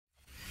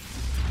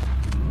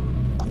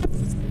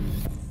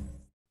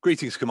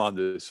Greetings,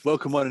 Commanders.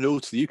 Welcome one and all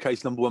to the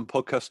UK's #1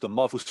 podcast on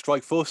Marvel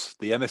Strike Force,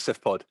 the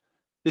MSF Pod.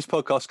 This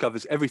podcast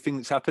covers everything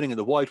that's happening in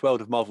the wide world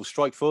of Marvel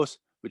Strike Force,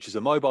 which is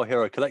a mobile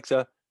hero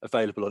collector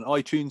available on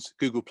iTunes,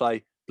 Google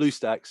Play,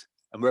 BlueStacks,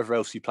 and wherever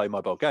else you play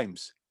mobile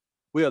games.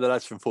 We are the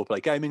lads from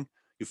 4Play Gaming.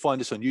 You'll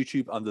find us on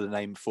YouTube under the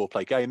name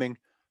 4Play Gaming.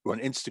 We're on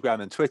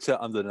Instagram and Twitter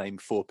under the name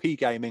 4P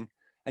Gaming.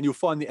 And you'll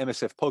find the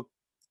MSF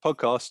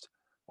podcast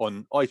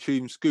on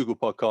iTunes, Google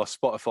Podcasts,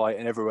 Spotify,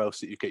 and everywhere else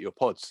that you get your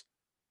pods.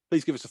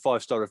 Please give us a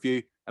 5-star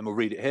review and we'll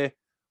read it here.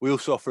 We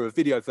also offer a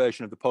video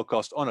version of the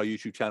podcast on our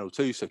YouTube channel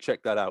too, so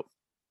check that out.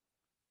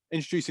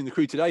 Introducing the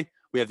crew today,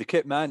 we have the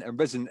kit man and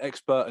resident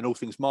expert in all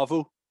things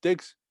Marvel,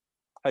 Diggs.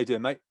 How you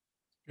doing, mate?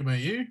 Good,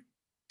 mate. You?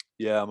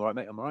 Yeah, I'm all right,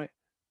 mate. I'm all right.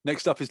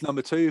 Next up is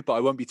number 2, but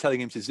I won't be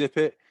telling him to zip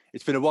it.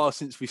 It's been a while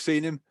since we've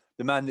seen him.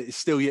 The man that is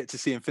still yet to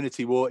see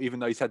Infinity War, even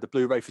though he's had the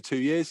Blu-ray for 2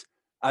 years.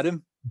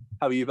 Adam,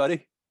 how are you,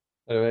 buddy?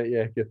 All right,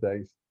 yeah, good,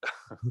 thanks.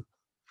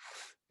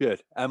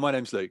 Good. And my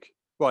name's Luke.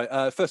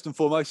 Right, first and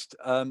foremost,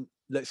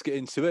 let's get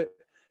into it.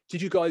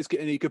 Did you guys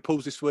get any good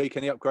pulls this week?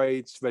 Any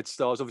upgrades, red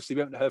stars? Obviously,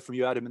 we haven't heard from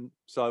you, Adam. And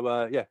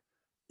so, yeah,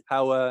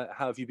 how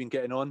have you been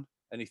getting on?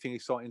 Anything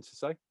exciting to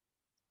say?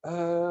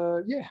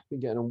 Yeah, been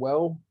getting on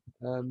well.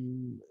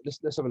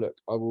 Let's have a look.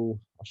 I'll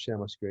share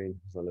my screen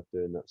because I love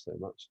doing that so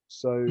much.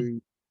 So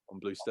on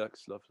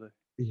BlueStacks, lovely.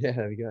 Yeah,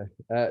 there we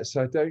go.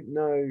 So I don't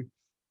know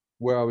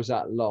where I was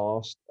at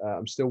last.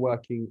 I'm still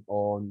working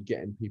on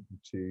getting people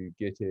to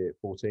get it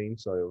 14.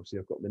 So obviously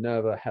I've got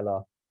Minerva,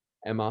 Hela,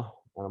 Emma,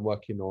 and I'm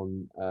working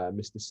on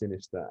Mr.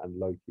 Sinister and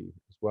Loki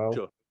as well.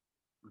 Sure.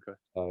 Okay.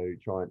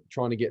 So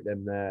trying to get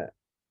them there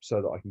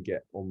so that I can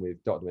get on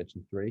with Dark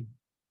Dimension 3.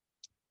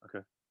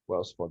 Okay. What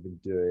else have I been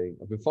doing?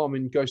 I've been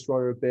farming Ghost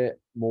Rider a bit,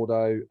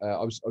 Mordo.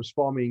 I was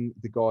farming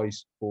the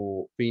guys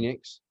for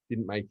Phoenix.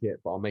 Didn't make it,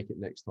 but I'll make it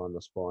next time.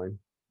 That's fine.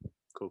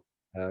 Cool.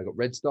 I got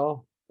Red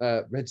Star,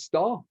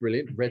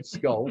 brilliant. Red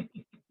Skull.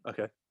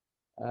 Okay.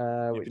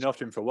 You've been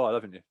after him for a while,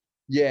 haven't you?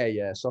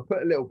 Yeah. So I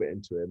put a little bit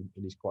into him,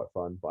 and he's quite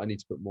fun. But I need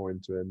to put more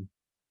into him.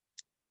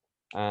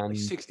 And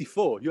he's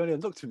 64. You only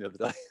unlocked him the other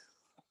day.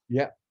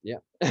 Yeah.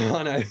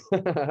 I know.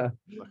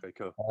 Okay,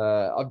 cool.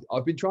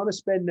 I've been trying to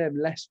spend them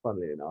less,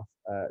 funnily enough,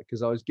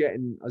 because I was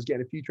getting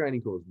a few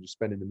training calls and just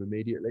spending them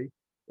immediately.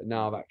 But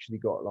now I've actually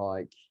got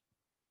like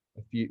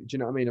a few. Do you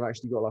know what I mean? I've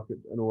actually got like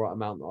an all right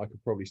amount that I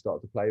could probably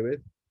start to play with.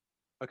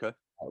 Okay.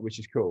 Which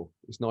is cool.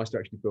 It's nice to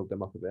actually build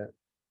them up a bit.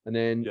 And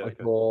then Yeah, I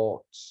okay.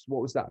 got,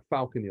 what was that,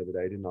 Falcon the other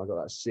day, didn't I? I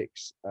got that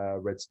 6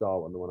 Red Star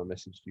one, the one I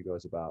messaged you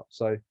guys about.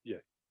 So yeah,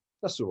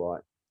 that's all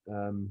right.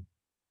 I'm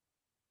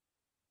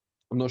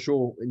not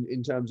sure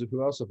in terms of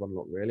who else I've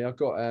unlocked really. I've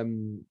got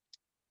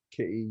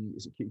Kitty,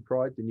 is it Kitty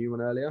Pryde, the new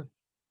one earlier?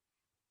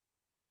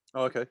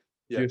 Oh, okay.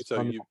 Yeah. Just So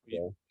unlocked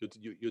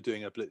you're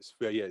doing a blitz.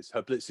 Yeah.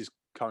 Her blitz is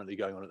currently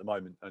going on at the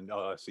moment, and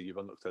I see you've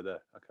unlocked her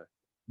there. Okay.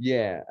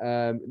 Yeah,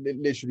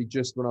 literally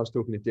just when I was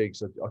talking to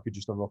Diggs, I could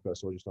just unlock her,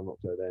 so I just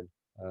unlocked her then.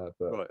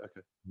 But Right. Okay.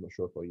 I'm not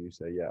sure if I'll use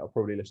her yet. I'll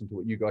probably listen to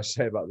what you guys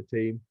say about the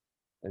team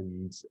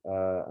and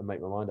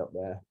make my mind up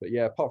there. But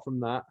yeah, apart from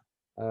that,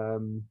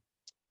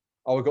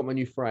 I got my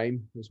new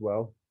frame as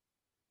well.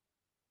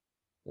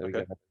 There we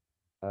Okay.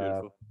 go.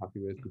 Beautiful. Happy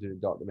with. We're doing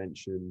Dark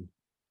Dimension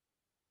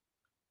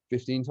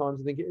 15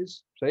 times, I think it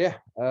is. So yeah,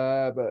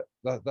 but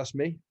that's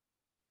me.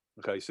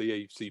 Okay. So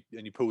yeah,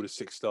 you pulled a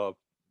 6-star,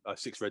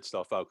 6 red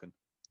star Falcon.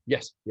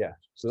 Yes, yeah.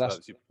 So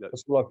that's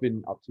what I've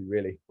been up to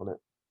really on it.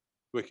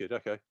 Wicked.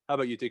 Okay. How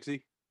about you,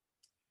 Diggsy?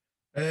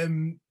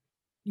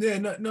 Yeah,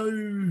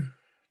 no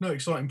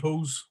exciting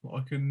pulls that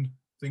I can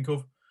think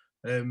of.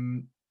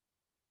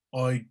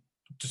 I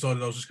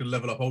decided I was just going to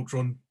level up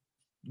Ultron,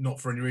 not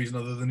for any reason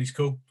other than he's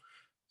cool.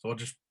 So I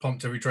just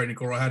pumped every training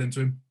core I had into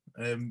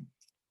him.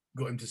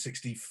 Got him to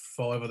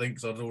 65, I think,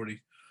 because I'd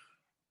already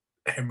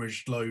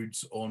hemorrhaged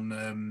loads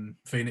on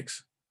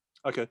Phoenix.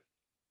 Okay.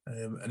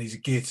 And he's a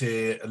gear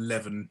tier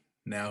 11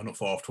 now, not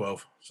far off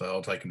 12. So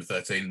I'll take him to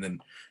 13, and then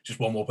just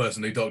one more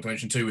person to do Dark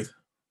Dimension 2 with.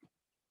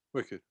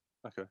 Wicked.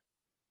 Okay.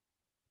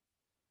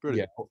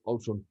 Brilliant. Yeah,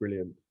 Ultron's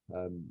brilliant.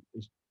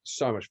 It's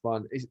so much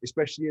fun,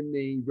 especially in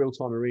the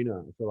real-time arena.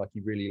 I feel like he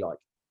really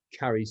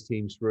carries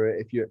teams through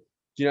it. Do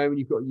you know when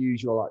you've got to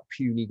use your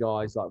puny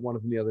guys? Like one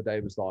of them the other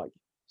day was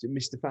is it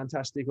Mr.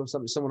 Fantastic or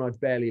something? Someone I'd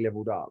barely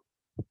leveled up,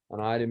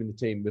 and I had him in the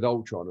team with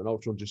Ultron, and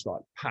Ultron just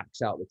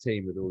packs out the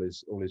team with all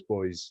his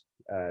boys,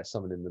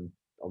 summoning them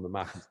on the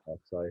map and stuff.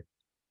 So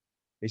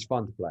it's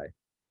fun to play.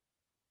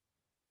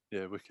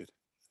 Yeah, wicked.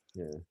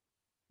 Yeah,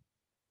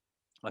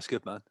 that's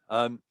good, man.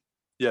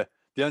 Yeah.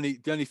 The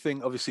only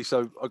thing, obviously,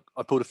 so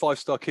I pulled a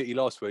 5-star kitty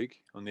last week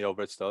on the old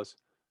Red Stars,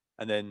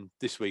 and then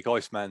this week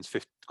Iceman's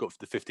got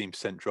the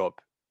 15%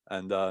 drop,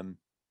 and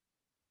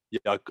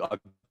yeah,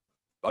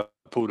 I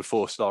pulled a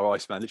 4-star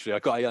Iceman. Literally, I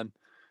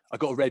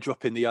got a red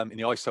drop in the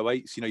ISO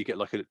 8s. You know, you get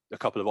like a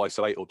couple of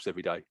ISO 8 orbs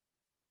every day.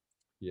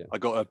 Yeah. I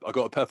got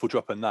a purple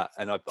drop in that,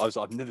 and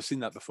I've never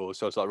seen that before.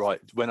 So I was like, right,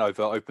 went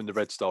over, opened the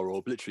Red Star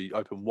orb, literally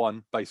opened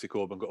one basic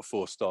orb and got a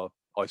 4-star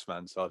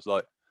Iceman. So I was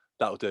like,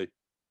 that'll do.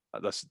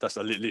 That's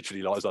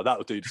literally like, I was like,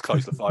 that'll do. Just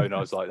close the phone. I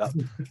was like,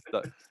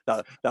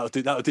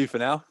 that'll do for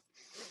now.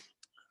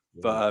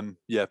 But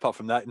yeah, apart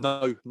from that,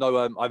 no,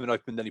 I haven't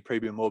opened any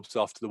premium orbs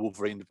after the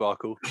Wolverine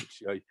debacle,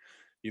 which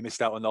you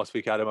missed out on last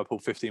week, Adam. I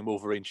pulled 15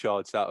 Wolverine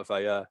shards out of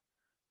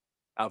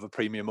a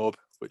premium orb,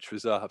 which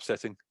was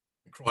upsetting.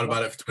 Cried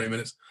about it for 20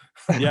 minutes.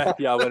 Yeah,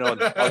 I went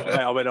on.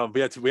 I went on.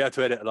 We had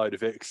to edit a load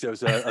of it because there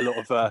was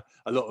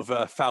a lot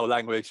of foul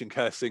language and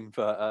cursing.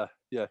 But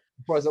yeah,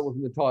 surprised that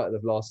wasn't the title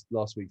of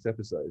last week's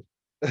episode.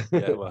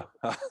 Yeah, well,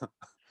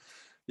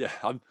 yeah,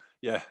 I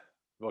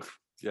don't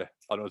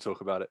want to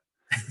talk about it.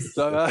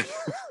 So,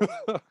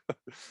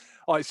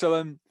 all right. So,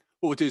 what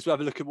we'll do is we'll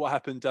have a look at what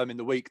happened in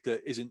the week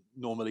that isn't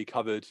normally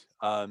covered,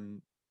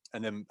 and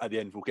then at the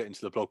end we'll get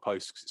into the blog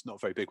post because it's not a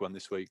very big one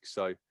this week.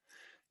 So,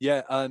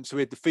 yeah. So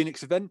we had the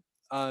Phoenix event.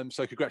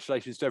 So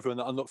congratulations to everyone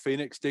that unlocked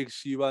Phoenix.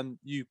 Diggs, you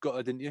got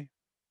her, didn't you?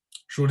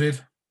 Sure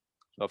did.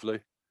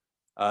 Lovely.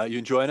 You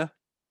enjoying her?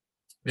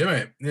 Yeah,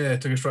 mate. Yeah,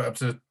 took her straight up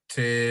to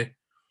tier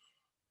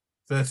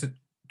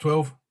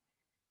 12.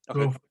 Okay.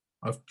 12.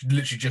 I've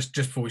literally just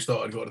before we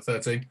started got to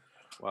 13.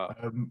 Wow.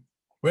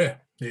 Yeah,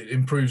 it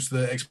improves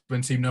the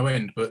X-Men team no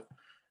end, but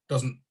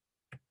doesn't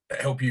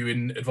help you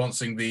in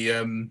advancing the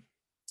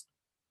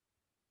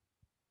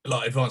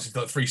advancing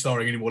like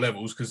 3-starring any more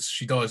levels because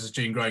she dies as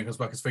Jean Grey and comes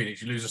back as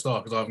Phoenix. You lose a star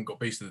because I haven't got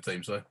Beast in the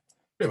team, so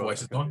bit of a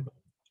waste of time. But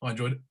I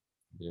enjoyed it.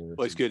 Yeah,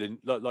 Well, it's good, and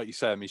like you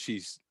say, I mean,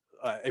 she's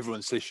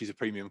everyone says she's a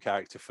premium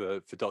character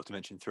for Dark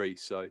Dimension 3.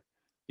 So,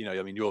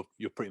 I mean, you're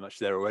pretty much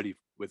there already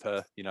with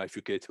her. If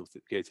you're geared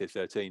to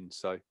 13.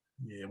 So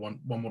yeah, one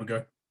more to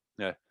go.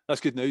 Yeah,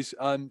 that's good news.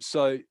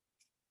 So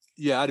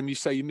yeah, Adam, you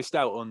say you missed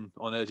out on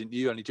her, didn't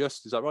you? Only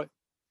just, is that right?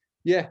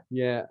 Yeah.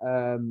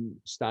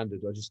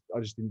 Standard. I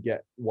just didn't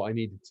get what I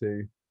needed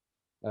to.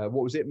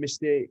 What was it?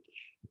 Mystic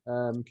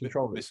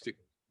controllers.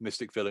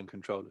 Mystic villain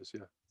controllers.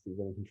 Yeah.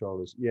 Villain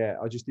controllers. Yeah,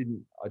 I just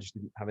didn't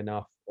have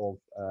enough of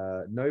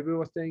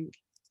Nobu, I think.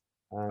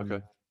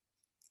 Okay.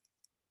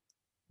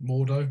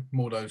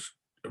 Mordo's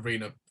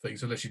arena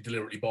things, unless you're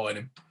deliberately buying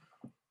him.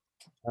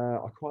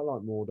 I quite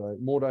like Mordo.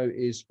 Mordo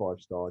is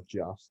 5-star,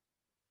 just.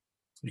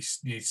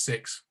 He's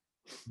 6.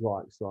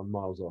 Right, so I'm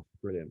miles off.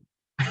 Brilliant.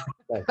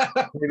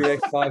 Maybe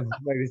next time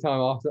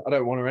after. I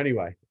don't want her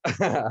anyway.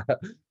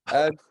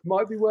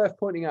 Might be worth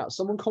pointing out.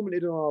 Someone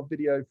commented on our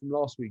video from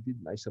last week,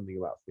 didn't they? Something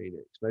about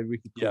Phoenix. Maybe we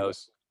could.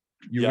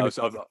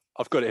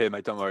 I've got it here,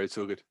 mate. Don't worry, it's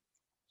all good.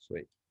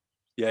 Sweet.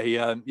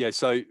 Yeah,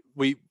 So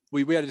we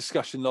had a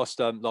discussion last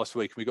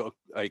week, and we got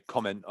a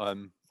comment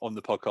on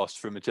the podcast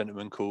from a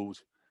gentleman called,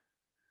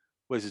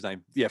 what's his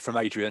name? Yeah, from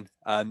Adrian.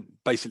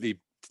 Basically,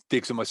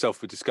 Diggs and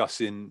myself were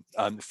discussing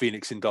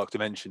Phoenix in Dark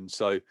Dimension.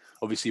 So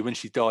obviously, when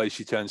she dies,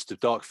 she turns to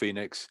Dark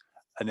Phoenix,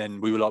 and then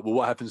we were like, well,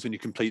 what happens when you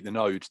complete the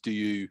node? Do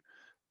you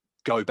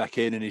go back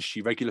in, and is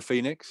she regular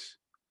Phoenix?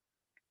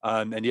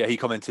 And yeah, he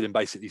commented and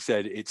basically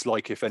said it's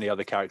like if any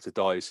other character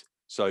dies.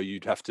 So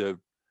you'd have to,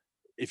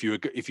 if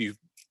you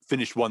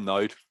finished one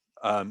node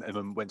and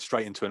then went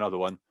straight into another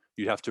one,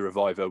 you'd have to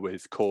revive her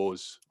with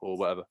cores or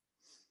whatever.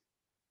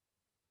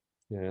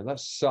 Yeah, that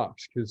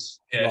sucks because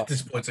it's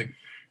disappointing.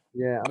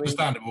 Yeah, I mean,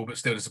 understandable, but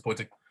still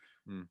disappointing.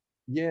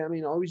 Yeah, I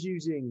mean, I was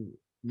using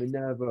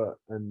Minerva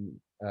and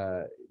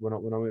when I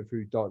went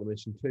through Dark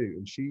Dimension 2,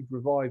 and she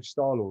revived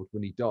Star-Lord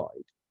when he died,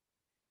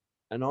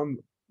 and I'm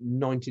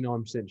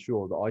 99%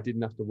 sure that I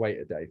didn't have to wait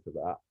a day for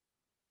that.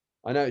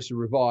 I know it's a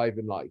revive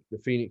and like the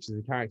Phoenix is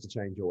a character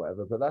change or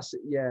whatever, but it's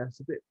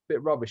a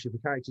bit rubbish if a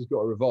character's got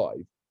a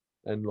revive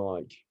and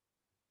like,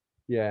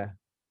 yeah,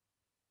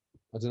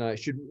 I don't know. It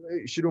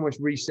should almost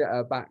reset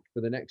her back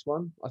for the next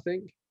one, I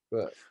think.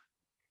 But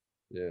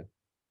yeah.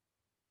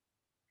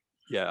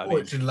 Yeah,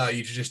 it should allow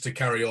you to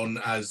carry on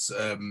as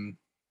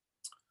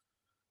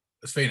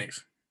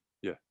Phoenix.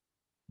 Yeah.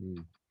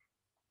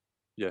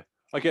 Yeah.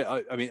 I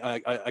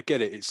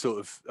get it. It's sort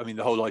of,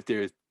 the whole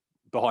idea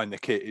behind the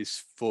kit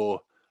is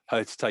for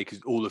her to take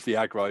all of the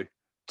aggro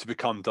to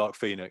become Dark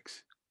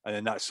Phoenix, and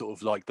then that's sort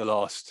of like the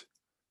last,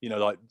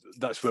 like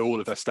that's where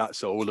all of her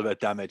stats are, all of her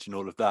damage and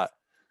all of that.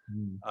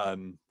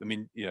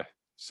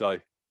 So,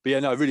 but yeah,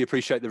 no, I really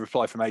appreciate the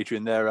reply from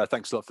Adrian there.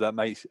 Thanks a lot for that,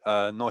 mate.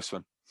 Nice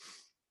one.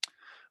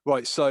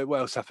 Right, so what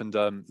else happened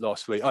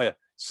last week? Oh yeah,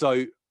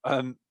 so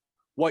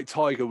White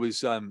Tiger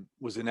was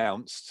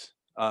announced,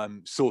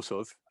 sort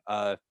of.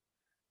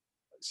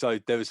 So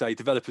there was a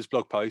developer's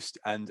blog post,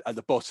 and at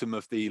the bottom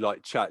of the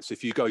chat, so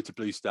if you go to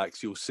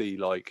BlueStacks, you'll see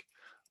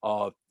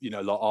our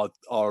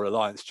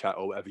alliance chat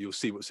or whatever. You'll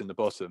see what's in the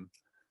bottom.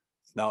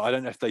 Now I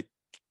don't know if they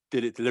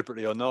did it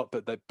deliberately or not,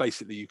 but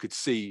basically you could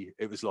see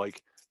it was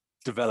like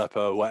developer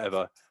or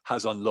whatever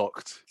has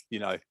unlocked,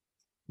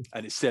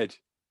 and it said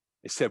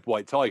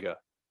White Tiger.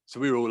 So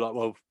we were all like,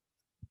 well,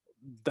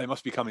 they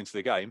must be coming to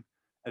the game.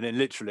 And then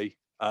literally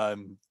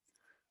on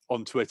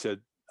Twitter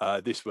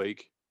this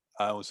week,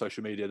 on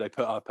social media, they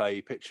put up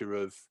a picture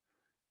of,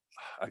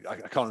 I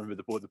can't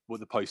remember what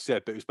the post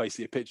said, but it was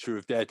basically a picture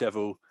of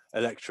Daredevil,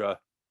 Elektra,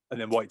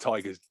 and then White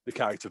Tiger, the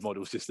character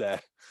model's just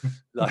there.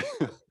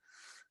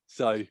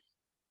 So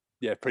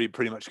yeah,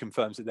 pretty much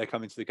confirms that they're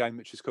coming to the game,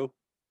 which is cool.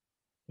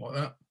 like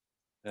that.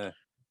 Yeah.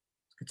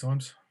 Good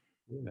times.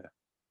 Yeah.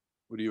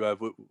 What do you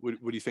what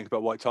do you think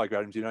about White Tiger,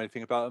 Adam? Do you know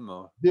anything about them?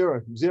 Or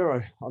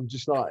Zero. I'm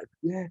just like,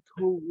 yeah,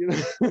 cool. You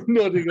know,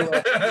 nodding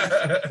along.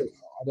 I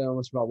don't know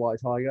much about White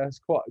Tiger. It's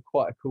quite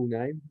a cool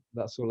name.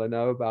 That's all I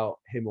know about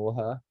him or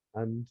her,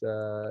 and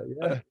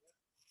yeah,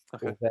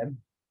 okay. or them.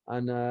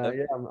 And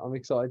yeah, I'm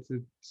excited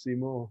to see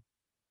more.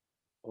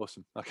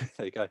 Awesome. Okay,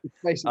 there you go. It's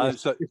basically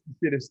So it's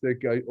Sinister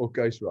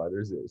Ghost Rider,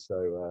 is it?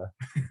 So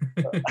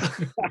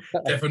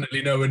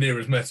Definitely nowhere near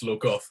as metal or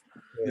goth.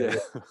 yeah.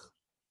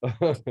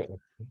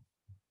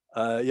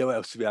 Yeah, what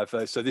else do we have?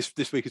 So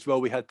this week as well,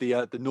 we had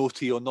the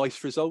naughty or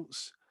nice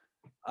results,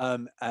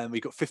 and we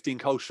got 15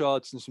 cold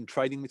shards and some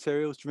trading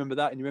materials. Do you remember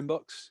that in your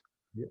inbox?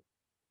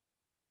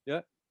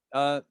 Yeah.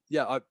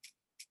 Yeah.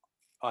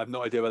 I have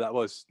no idea what that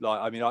was. Like,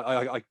 I mean,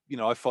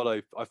 I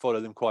follow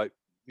them quite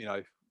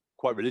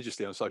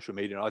religiously on social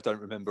media, and I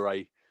don't remember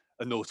a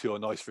naughty or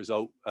nice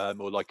result,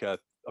 or like a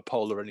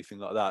poll or anything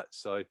like that.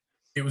 So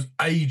it was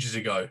ages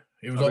ago.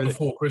 It was really?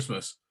 before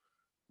Christmas.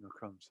 No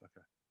crumbs.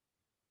 Okay.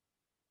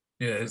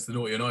 Yeah, it's the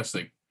naughty or nice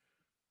thing.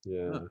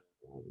 Yeah.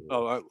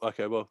 Oh,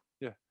 okay. Well,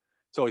 yeah.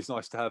 It's always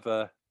nice to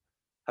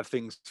have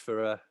things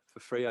for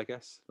free, I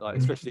guess. Like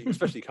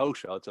especially cold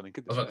shards. I mean,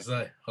 I was about to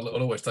say, I'll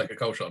always take a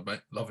cold shard,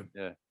 mate. Love him.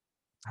 Yeah.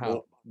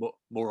 How?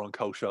 More on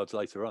cold shards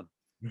later on.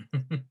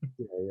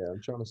 Yeah.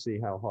 I'm trying to see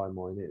how high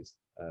mine is.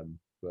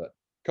 But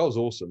Cole's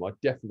awesome. I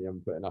definitely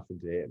haven't put enough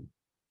into him.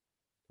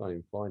 Can't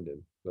even find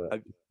him.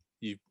 But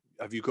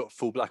have you got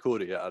full black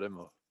order yet, Adam?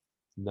 Or?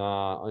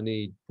 Nah, I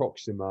need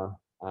Proxima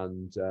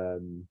and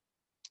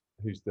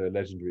who's the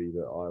legendary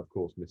that I of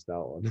course missed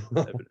out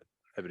on.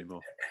 Ebony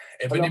Moore.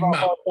 Ebony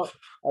Map.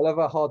 I love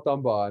how hard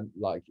done by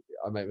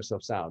I make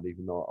myself sound,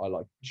 even though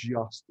I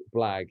just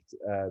blagged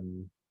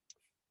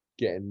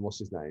getting what's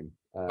his name?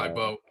 Black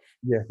Bolt.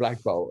 Yeah,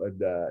 Black Bolt,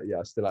 and yeah,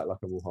 I still act like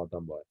I'm all hard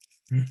done by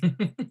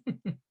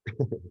it.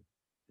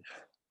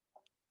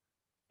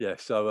 Yeah,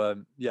 so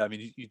yeah, I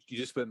mean, you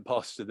just went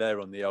past it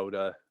there on the old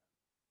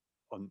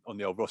on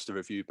the old roster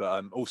review,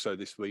 but also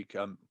this week,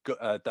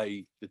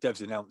 the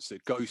devs announced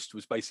that Ghost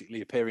was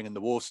basically appearing in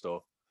the War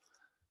Store.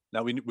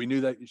 Now we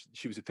knew that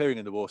she was appearing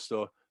in the War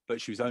Store,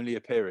 but she was only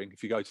appearing,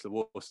 if you go to the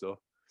War Store,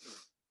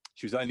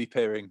 she was only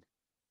appearing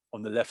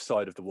on the left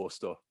side of the War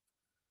Store.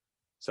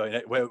 So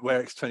where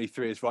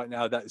X23 is right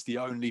now, that's the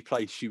only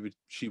place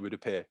she would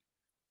appear.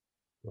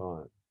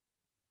 Right.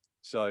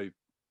 So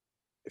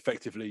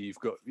effectively, you've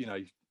got,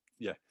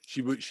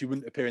 she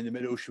wouldn't appear in the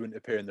middle, she wouldn't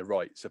appear in the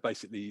right. So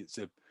basically, it's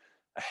a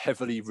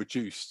heavily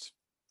reduced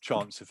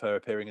chance of her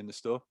appearing in the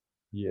store.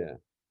 Yeah.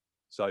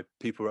 So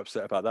people are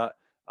upset about that.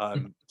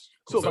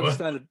 Sort of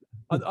understandable.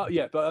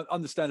 Yeah, but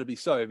understandably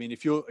so. I mean,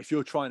 if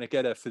you're trying to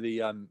get her for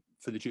the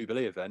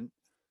Jubilee event,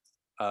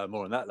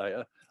 more on that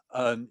later,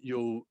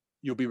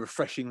 you'll be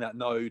refreshing that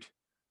node,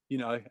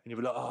 and you'll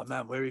be like, oh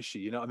man, where is she?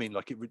 You know what I mean?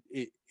 Like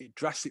it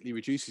drastically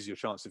reduces your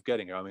chance of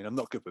getting her. I mean, I'm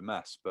not good with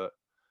maths, but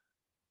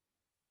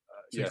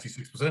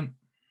 66%.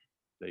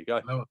 There you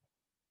go. Lower.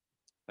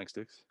 Thanks,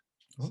 Dukes.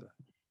 Oh.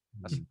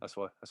 So that's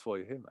why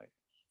you're here, mate.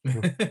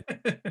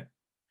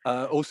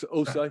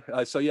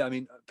 So yeah, I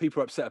mean,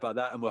 people are upset about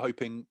that, and we're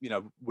hoping,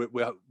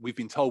 we've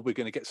been told we're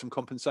going to get some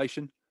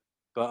compensation,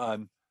 but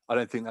I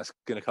don't think that's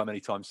going to come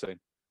anytime soon.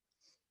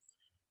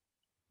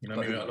 I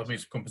love me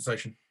some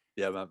compensation.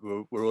 Yeah, man,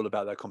 we're all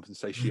about that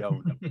compensation.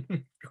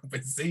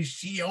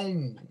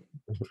 Compensation.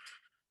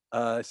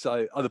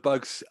 So other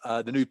bugs,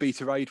 the new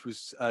beta raid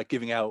was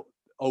giving out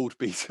old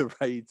beta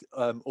raid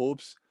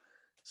orbs.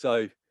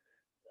 So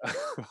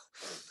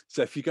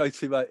so if you go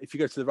to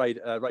the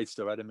raid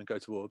store, Adam, and go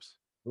to orbs.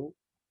 Oh,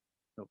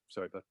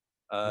 sorry, bud.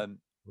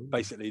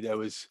 Basically, there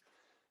was.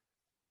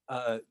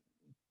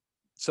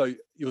 So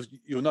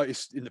you'll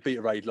notice in the beta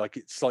raid, like,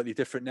 it's slightly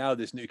different now.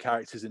 There's new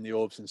characters in the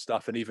orbs and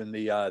stuff, and even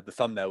the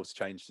thumbnails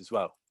changed as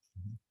well.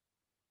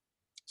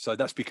 So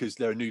that's because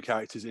there are new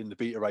characters in the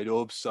beta raid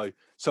orbs. So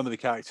some of the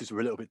characters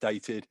were a little bit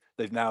dated.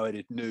 They've now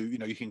added new.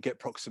 You can get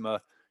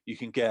Proxima, you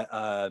can get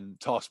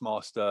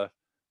Taskmaster.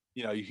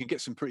 You can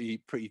get some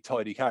pretty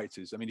tidy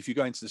characters. I mean, if you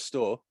go into the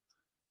store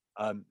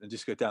and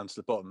just go down to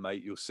the bottom,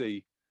 mate, you'll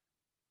see.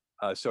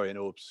 In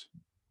orbs.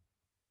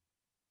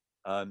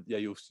 Yeah,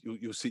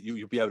 you'll see.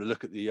 You'll be able to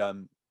look at the.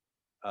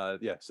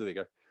 Yeah, so there you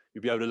go.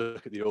 You'll be able to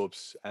look at the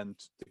orbs and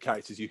the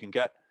characters you can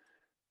get.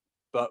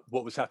 But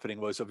what was happening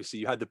was, obviously,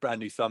 you had the brand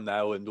new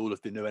thumbnail and all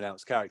of the new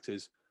announced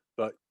characters,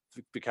 but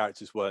the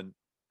characters weren't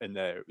in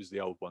there. It was the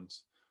old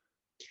ones,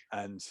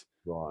 and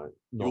right.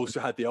 You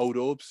also had the old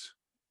orbs,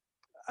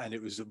 and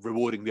it was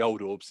rewarding the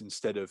old orbs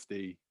instead of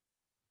the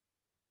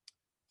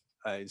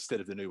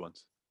new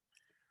ones.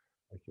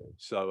 Okay.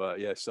 So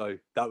yeah, so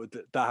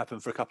that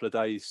happened for a couple of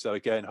days. So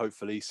again,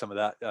 hopefully some of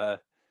that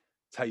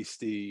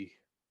tasty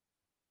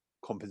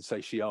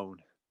compensation.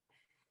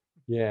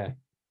 Yeah,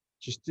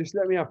 just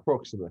let me have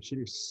Proxima. She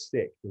looks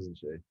sick, doesn't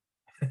she?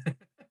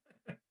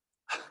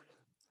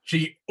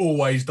 She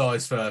always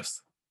dies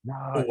first. No,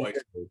 always.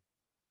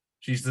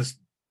 She's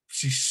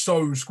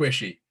so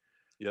squishy.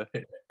 Yeah.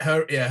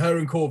 Her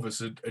and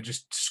Corvus are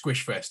just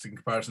squish fest in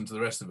comparison to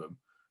the rest of them.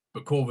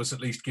 but Corvus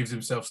at least gives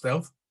himself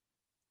stealth.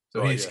 So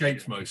he Right, yeah.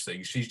 escapes most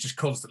things. She's just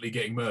constantly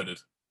getting murdered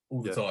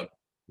all the Yeah. time.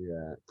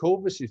 Yeah,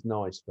 Corvus is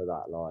nice for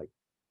that. Like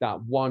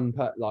that one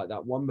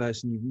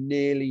person you've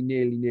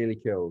nearly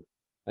killed,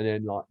 and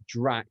then like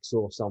Drax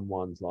or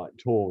someone's like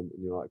taunt,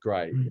 and you're like,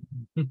 great. You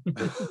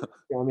know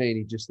what I mean?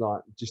 He just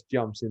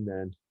jumps in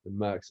there and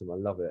murks them. I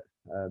love it.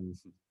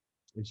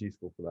 It's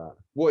useful for that.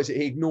 What is it?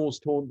 He ignores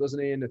taunt,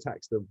 doesn't he, and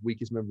attacks the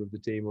weakest member of the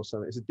team or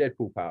something. It's a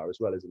Deadpool power as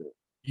well, isn't it?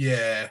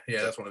 Yeah,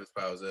 that's one of his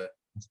powers there.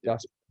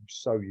 That's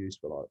so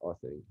useful, I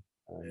think.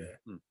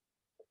 Yeah.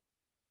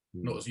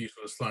 Not as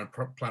useful as throwing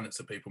planets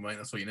at people, mate.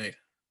 That's what you need.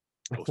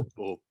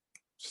 or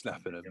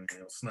snapping them.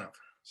 Snap.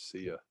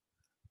 See ya.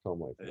 Can't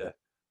wait for that.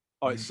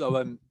 All right,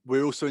 so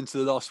we're also into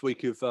the last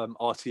week of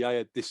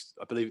RTA.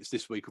 I believe it's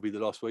this week will be the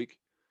last week.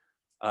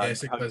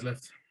 6 days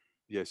left.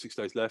 Yeah, 6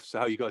 days left. So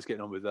how are you guys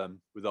getting on with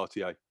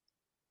RTA?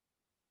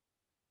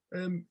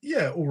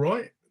 Yeah, all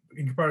right.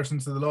 In comparison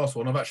to the last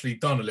one, I've actually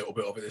done a little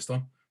bit of it this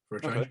time for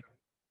a change.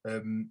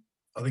 Okay.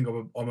 I think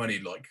I'm only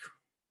like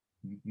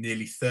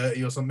nearly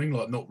 30 or something,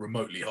 like not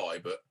remotely high,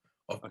 but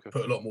I've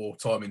put a lot more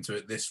time into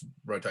it this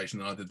rotation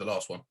than I did the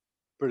last one.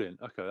 Brilliant.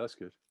 Okay, that's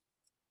good.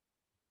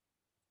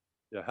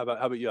 Yeah. How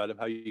about you, Adam?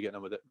 How are you getting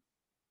on with it?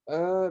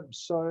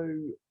 So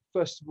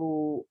first of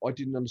all, I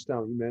didn't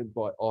understand what you meant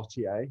by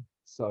RTA,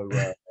 so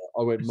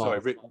I went Sorry,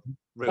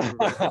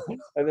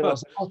 and then I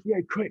was like,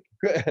 RTA, quick.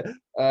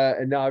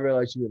 And now I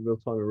realised you meant real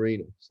time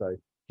arena. So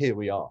here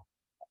we are.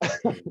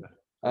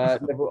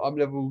 I'm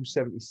level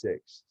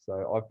 76,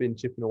 so I've been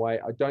chipping away.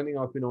 I don't think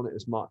I've been on it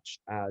as much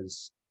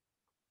as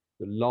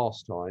the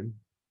last time,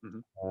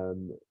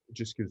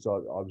 just because I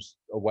was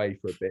away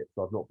for a bit,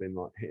 so I've not been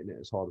like hitting it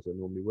as hard as I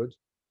normally would.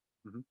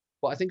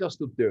 But I think I'll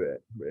still do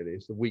it. Really,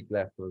 it's a week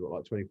left, and I've got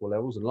like 24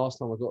 levels. And last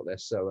time I got there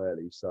so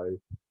early,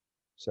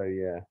 so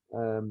yeah.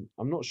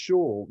 I'm not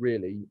sure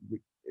really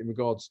in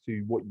regards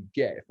to what you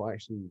get.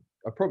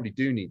 I probably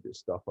do need this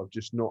stuff. I've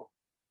just not.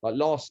 Like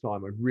last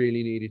time, I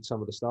really needed some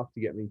of the stuff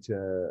to get me to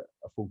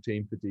a full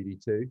team for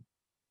DD2.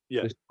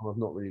 Yeah. This time I've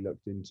not really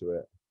looked into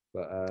it.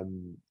 But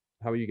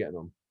how are you getting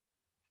on?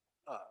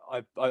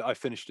 I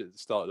finished at the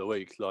start of the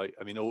week. Like,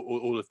 I mean,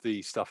 all of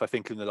the stuff I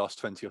think in the last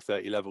 20 or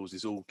 30 levels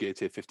is all gear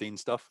tier 15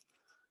 stuff.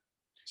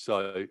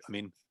 So, I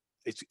mean,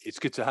 it's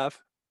good to have.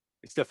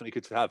 It's definitely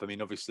good to have. I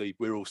mean, obviously,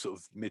 we're all sort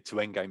of mid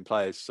to end game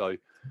players, so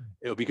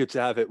it'll be good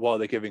to have it while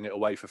they're giving it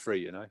away for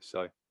free, you know.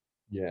 So.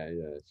 Yeah,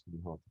 it's gonna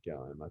be hard to get,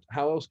 I imagine.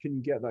 How else can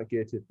you get that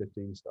gear tier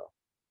 15 stuff?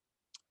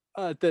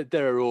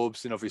 There are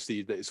orbs, and obviously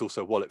it's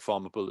also wallet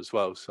farmable as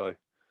well. So,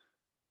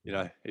 you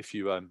know, if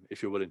you're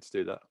willing to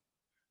do that.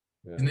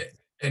 Yeah. Isn't it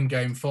end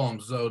game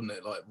farms as well, isn't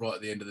it? Like right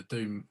at the end of the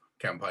Doom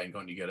campaign,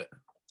 can't you get it?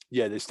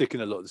 Yeah, they're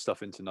sticking a lot of the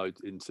stuff into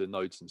nodes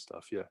and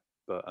stuff. Yeah,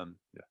 but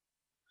yeah,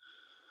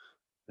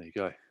 there you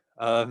go.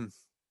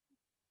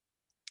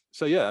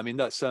 So yeah, I mean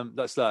that's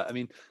that. I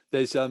mean,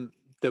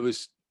 there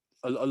was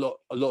a lot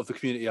of the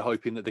community are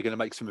hoping that they're going to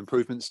make some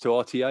improvements to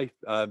RTA,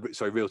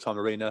 real time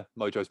arena,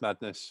 Mojo's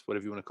Madness,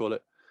 whatever you want to call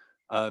it.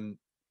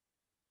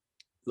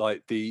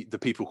 Like the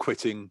people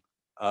quitting,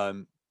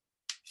 and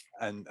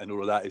all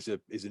of that is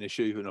an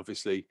issue, and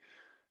obviously,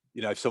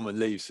 you know, if someone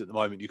leaves at the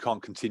moment, you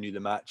can't continue the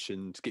match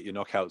and get your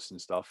knockouts and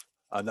stuff,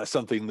 and that's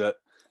something that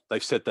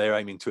they've said they're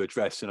aiming to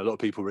address, and a lot of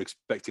people were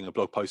expecting a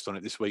blog post on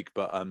it this week,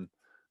 but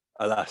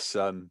alas,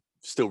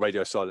 still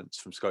radio silence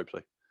from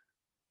Scopely.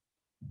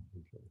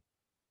 Okay.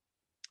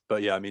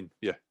 But yeah, I mean,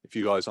 yeah, if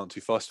you guys aren't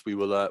too fussed, we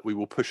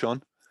will push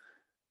on.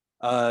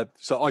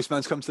 So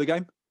Iceman's come to the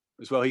game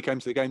as well. He came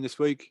to the game this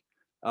week,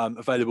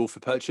 available for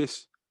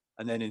purchase,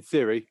 and then in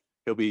theory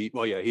he'll be.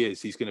 Well, yeah, he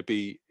is. He's going to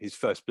be. His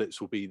first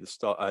blitz will be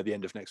the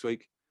end of next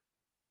week.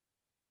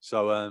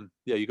 So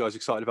yeah, you guys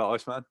excited about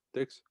Iceman,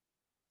 Diggs?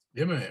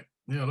 Yeah, mate.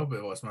 Yeah, I love a bit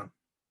of Iceman.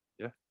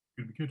 Yeah,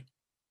 could be good.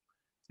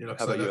 Yeah, like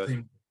how I said, about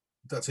you?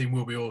 That team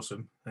will be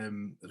awesome. As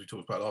we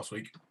talked about last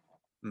week.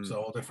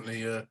 So I'll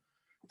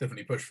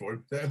definitely push for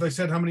him. Have they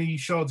said how many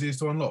shards he is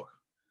to unlock?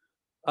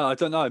 I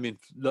don't know. I mean,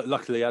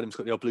 luckily Adam's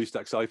got the old blue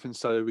stacks open,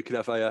 so we could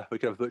have a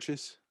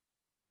butchers.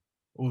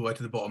 All the way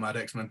to the bottom, add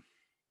X-Men.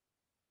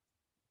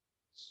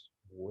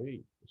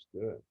 Sweet, let's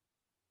do it.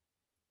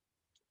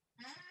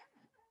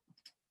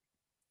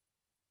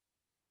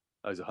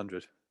 That was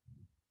 100.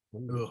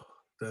 Oh,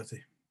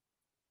 dirty.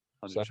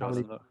 100 So how shards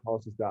many unlocked.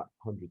 cards is that?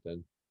 100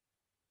 then?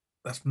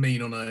 That's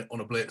mean on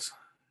a blitz.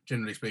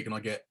 Generally speaking, I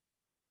get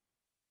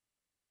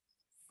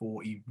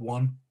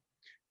 41.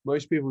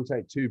 Most people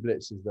take 2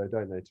 blitzes though,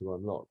 don't they, to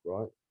unlock,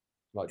 right?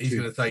 Like he's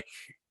going to take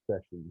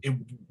sessions.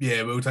 Yeah,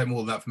 it will take more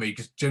than that for me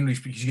because generally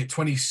speaking, you get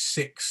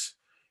 26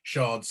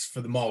 shards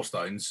for the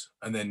milestones,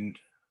 and then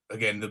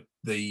again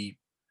the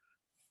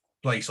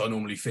place I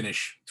normally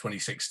finish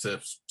 26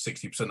 to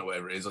 60% or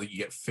whatever it is. I think you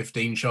get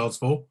 15 shards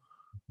for.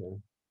 Okay.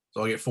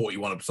 So I get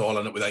 41, so I'll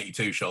end up with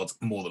 82 shards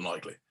more than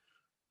likely.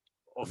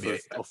 Off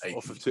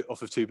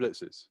of two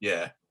blitzes.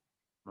 Yeah.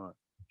 Right.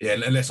 Yeah,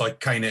 unless I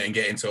cane it and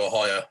get into a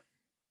higher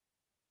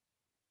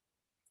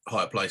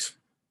place.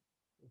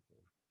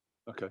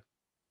 Okay.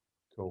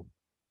 Cool.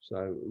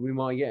 So we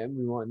might get him,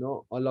 we might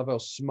not. I love how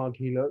smug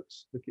he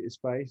looks. Look at his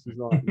face. He's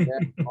like, yeah,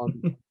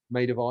 I'm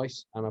made of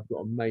ice and I've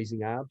got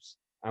amazing abs.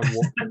 And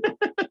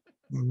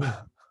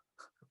what?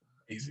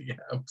 Easy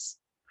abs.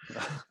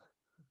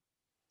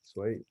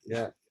 Sweet.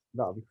 Yeah,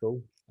 that'll be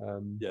cool.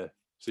 Yeah.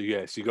 So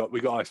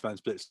we got Iceman's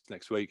Blitz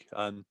next week.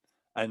 And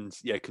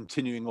yeah,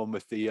 continuing on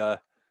with the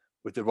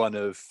run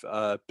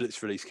of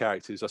Blitz release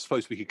characters, I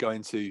suppose we could go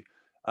into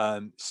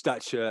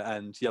Stature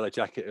and Yellow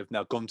Jacket have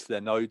now gone to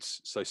their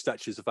nodes. So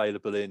Stature's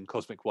available in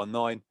Cosmic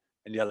 1.9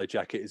 and Yellow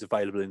Jacket is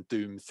available in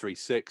Doom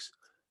 3.6.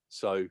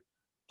 So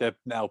they're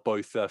now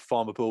both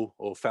farmable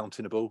or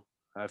fountainable,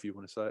 however you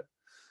want to say it.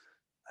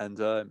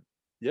 And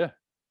yeah.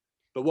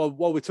 But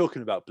while we're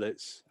talking about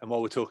Blitz and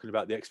while we're talking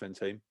about the X-Men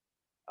team,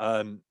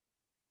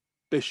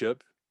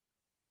 Bishop,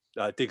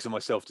 Diggs and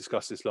myself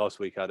discussed this last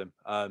week, Adam.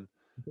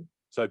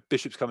 So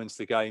Bishop's coming to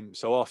the game.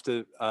 So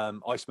after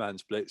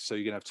Iceman's Blitz, so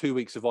you're gonna have 2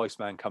 weeks of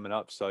Iceman coming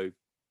up. So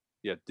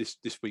yeah, this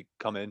week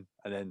come in,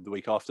 and then the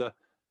week after, and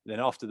then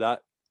after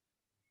that,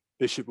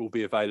 Bishop will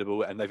be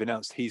available, and they've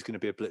announced he's going to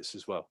be a Blitz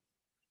as well.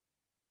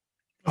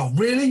 Oh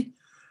really?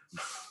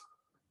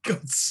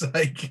 God's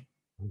sake!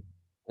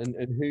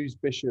 And who's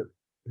Bishop?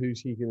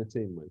 Who's he going to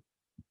team with?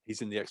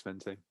 He's in the X-Men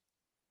team.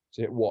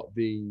 Is it what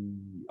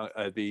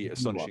the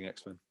Astonishing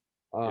X-Men.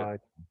 Yeah.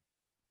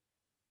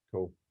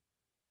 Cool.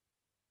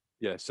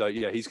 Yeah, so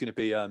yeah, he's going to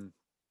be. I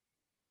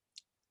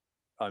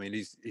mean,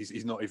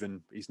 he's not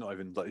even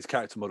like his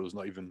character model's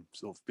not even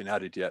sort of been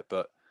added yet,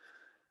 but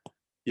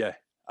yeah,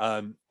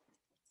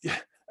 yeah,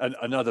 and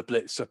another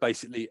Blitz. So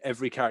basically,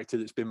 every character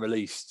that's been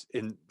released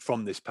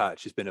from this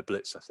patch has been a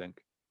Blitz, I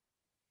think,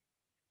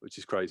 which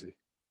is crazy.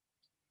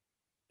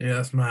 Yeah,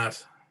 that's mad.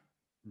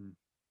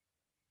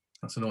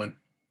 That's annoying.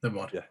 Never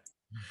mind. Yeah,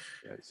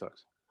 it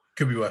sucks.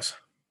 Could be worse.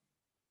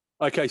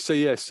 Okay, so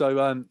yeah,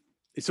 so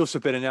it's also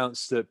been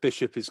announced that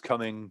Bishop is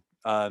coming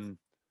in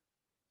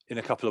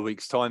a couple of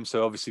weeks' time.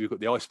 So obviously we've got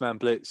the Iceman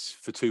Blitz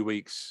for 2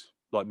 weeks,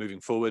 like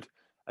moving forward,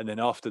 and then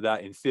after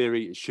that, in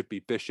theory, it should be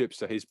Bishop.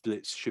 So his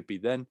Blitz should be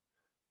then.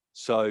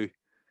 So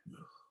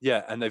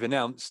yeah, and they've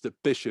announced that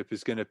Bishop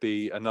is going to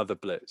be another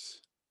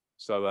Blitz.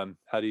 So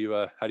how do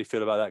you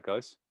feel about that,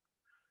 guys?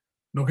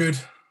 Not good.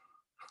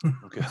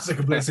 Okay. Sick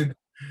of blitzing.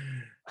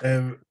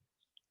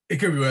 It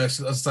could be worse.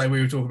 As I say,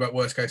 we were talking about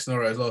worst case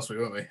scenarios last week,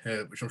 weren't we?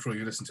 Which I'm sure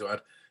you listened to,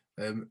 Ad.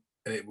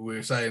 We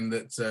were saying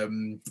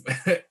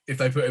that if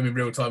they put him in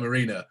real time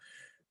arena,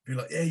 be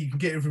like, yeah, you can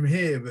get him from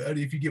here, but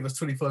only if you give us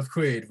 25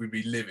 quid, we'd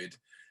be livid.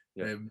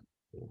 Yeah.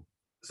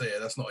 So yeah,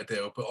 that's not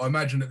ideal. But I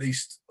imagine at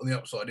least on the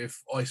upside,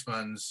 if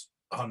Iceman's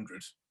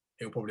 100,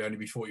 he'll probably only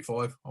be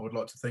 45. I would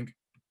like to think.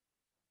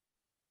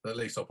 But at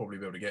least I'll probably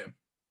be able to get him.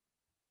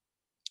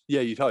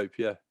 Yeah, you'd hope.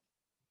 Yeah,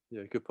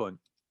 good point.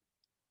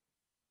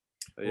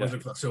 But Always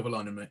look for that silver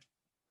lining, mate.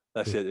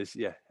 That's it. It's,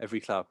 every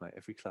cloud, mate.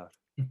 Every cloud.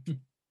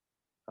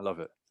 I love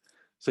it.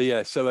 So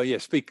yeah,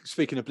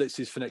 speaking of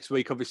blitzes for next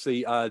week,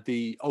 obviously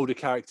the older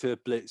character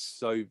blitz.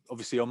 So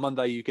obviously on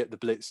Monday you get the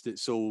blitz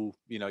that's all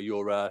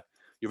your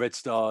red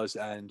stars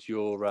and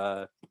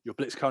your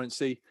blitz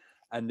currency,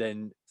 and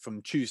then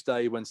from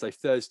Tuesday, Wednesday,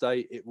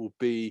 Thursday it will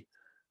be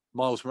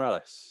Miles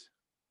Morales.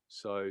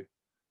 So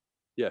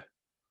yeah,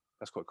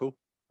 that's quite cool.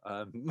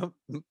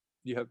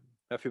 You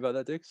happy about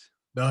that, Diggs?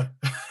 No.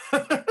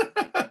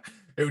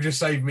 It would just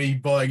save me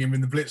buying him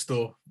in the Blitz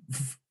store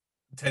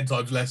 10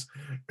 times less.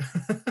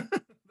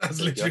 That's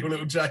literally a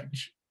little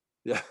change.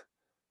 Yeah.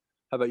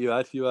 How about you,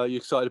 Ad? You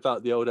excited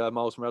about the old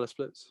Miles Morales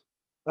Blitz?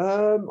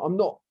 I'm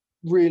not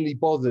really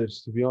bothered,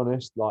 to be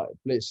honest. Like,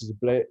 Blitz is a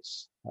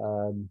Blitz.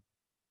 I'm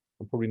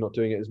probably not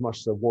doing it as much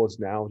as I was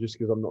now, just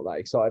because I'm not that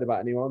excited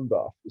about anyone.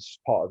 But it's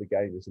just part of the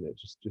game, isn't it?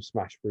 Just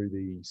smash through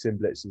the sim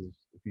blitzes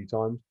a few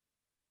times.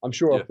 I'm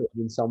sure I'll put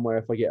him in somewhere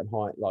if I get him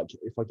high, like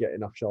if I get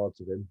enough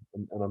shards of him,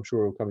 and I'm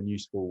sure he'll come in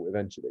useful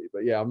eventually.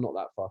 But yeah, I'm not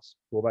that fussed.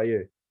 What about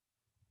you?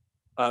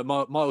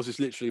 Miles is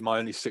literally my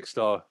only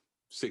 6-star,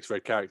 6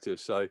 red character,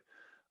 so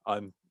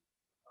and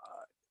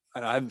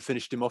I haven't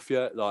finished him off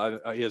yet. Like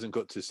he hasn't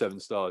got to 7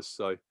 stars,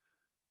 so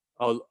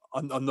I'll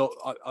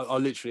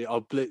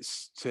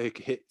blitz to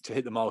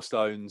hit the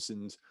milestones,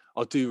 and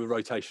I'll do a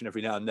rotation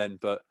every now and then.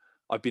 But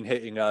I've been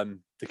hitting the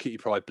Kitty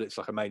Pryde blitz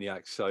like a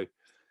maniac, so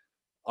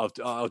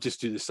I'll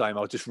just do the same.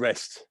 I'll just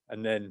rest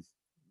and then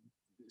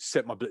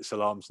set my blitz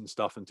alarms and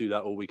stuff and do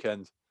that all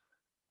weekend.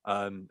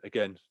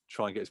 Again,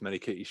 try and get as many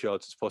kitty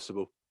shards as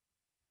possible.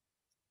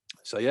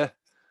 So yeah,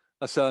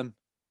 that's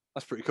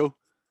pretty cool.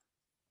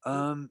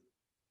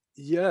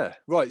 Yeah,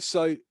 right.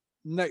 So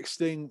next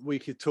thing we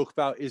could talk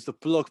about is the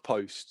blog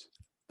post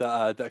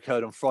that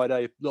occurred on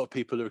Friday. A lot of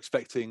people are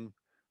expecting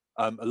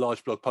a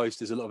large blog post.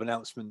 There's a lot of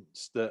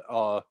announcements that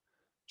are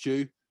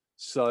due.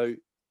 So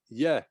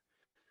yeah.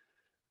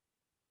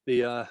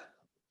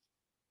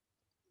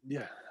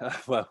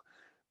 Well,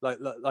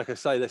 like I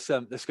say,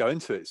 let's go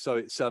into it. So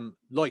it's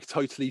like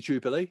Totally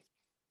Jubilee.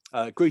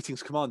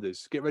 Greetings,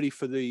 commanders. Get ready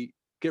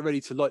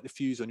to light the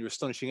fuse on your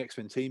astonishing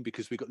X-Men team,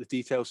 because we've got the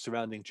details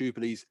surrounding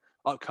Jubilee's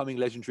upcoming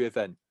legendary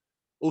event.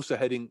 Also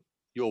heading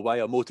your way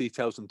are more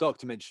details on Dark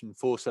Dimension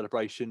 4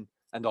 Celebration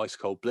and ice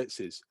cold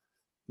blitzes.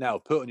 Now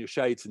put on your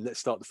shades and let's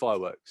start the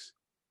fireworks.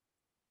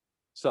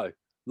 So,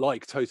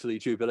 like Totally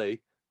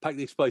Jubilee, pack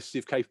the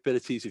explosive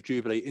capabilities of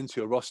Jubilee into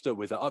your roster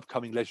with an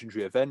upcoming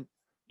legendary event,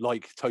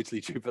 like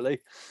Totally Jubilee.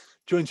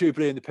 Join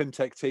Jubilee and the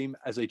Pimtech team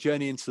as they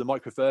journey into the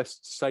microverse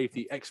to save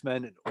the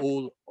X-Men and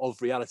all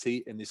of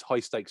reality in this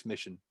high-stakes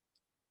mission.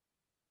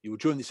 You will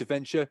join this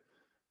adventure.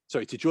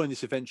 To join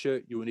this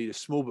adventure, you will need a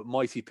small but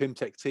mighty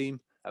Pimtech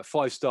team at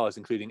 5 stars,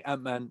 including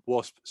Ant-Man,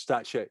 Wasp,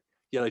 Stature,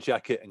 Yellow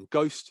Jacket, and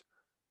Ghost.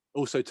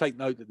 Also, take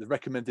note that the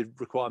recommended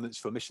requirements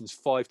for missions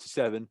 5 to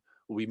 7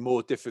 will be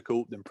more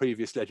difficult than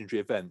previous legendary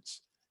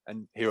events.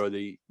 And here are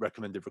the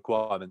recommended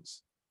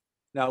requirements.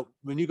 Now,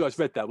 when you guys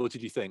read that, what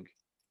did you think?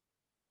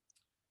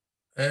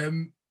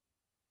 Well,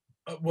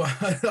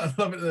 I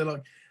love it. They're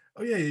like,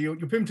 oh yeah, your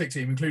Pimtech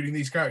team, including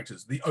these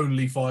characters, the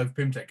only 5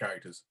 Pimtech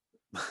characters.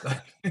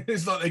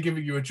 It's like they're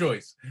giving you a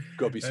choice.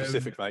 Got to be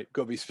specific, mate.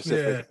 Got to be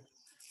specific.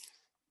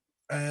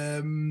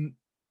 Yeah.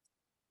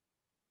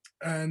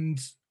 And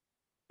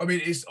I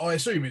mean, I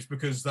assume it's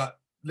because that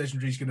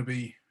legendary is going to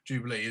be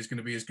Jubilee is going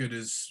to be as good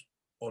as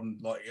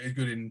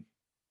in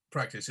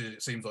practice as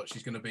it seems like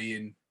she's going to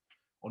be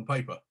on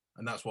paper,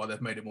 and that's why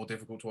they've made it more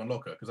difficult to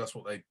unlock her, because that's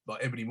what they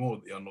like. Ebony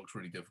Moore, the unlock's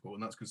really difficult,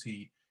 and that's because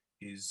he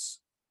is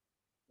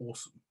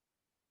awesome.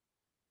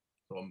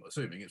 So I'm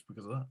assuming it's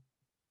because of that.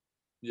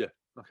 Yeah.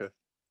 Okay.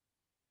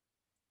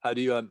 How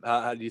do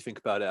you think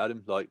about it,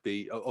 Adam? Like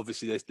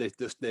obviously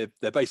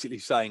they're basically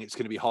saying it's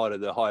going to be harder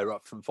the higher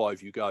up from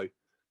 5 you go,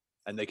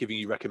 and they're giving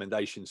you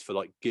recommendations for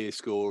like gear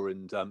score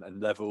and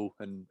level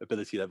and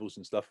ability levels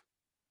and stuff.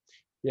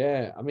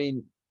 Yeah, I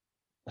mean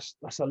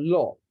that's a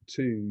lot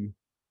to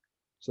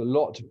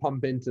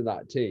pump into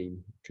that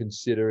team,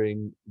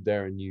 considering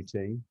they're a new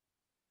team.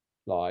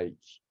 Like,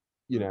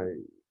 you know,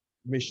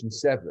 mission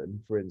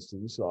 7, for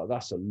instance, like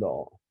that's a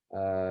lot.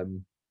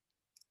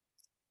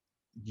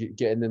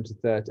 Getting them to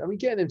 30, I mean,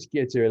 getting them to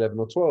gear tier 11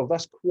 or 12,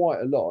 that's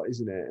quite a lot,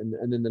 isn't it?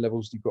 And then the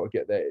levels you've got to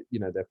get their,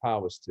 you know, their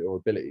powers to or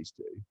abilities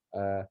to.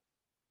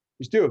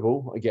 It's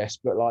doable, I guess,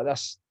 but like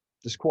that's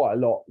quite a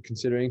lot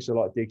considering. So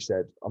like Dig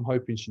said, I'm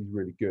hoping she's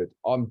really good.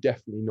 I'm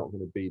definitely not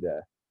going to be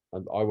there,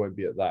 and I won't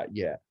be at that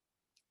yet.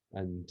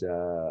 And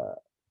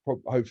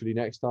hopefully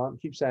next time. I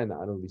keep saying that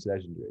on all these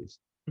legendaries,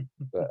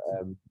 but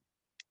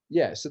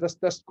yeah. So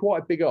that's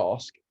quite a big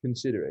ask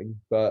considering.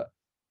 But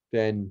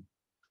then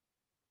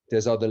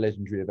there's other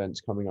legendary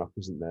events coming up,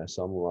 isn't there?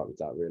 So I'm all right with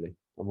that. Really,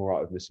 I'm all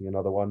right with missing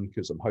another one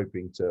because I'm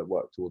hoping to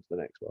work towards the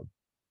next one.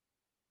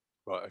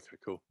 Right. Okay.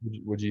 Cool.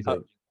 What do you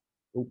think?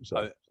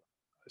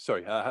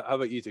 Sorry. How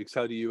about you, Diggs?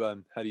 How do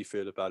you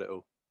feel about it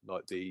all?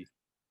 Like the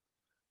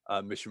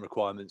mission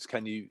requirements?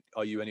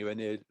 Are you anywhere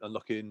near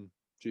unlocking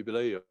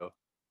Jubilee? Or?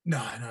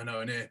 No,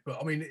 nowhere near.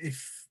 But I mean,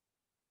 if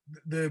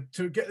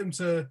to get them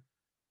to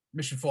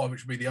mission 5,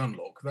 which would be the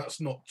unlock, that's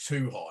not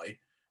too high.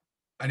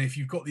 And if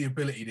you've got the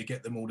ability to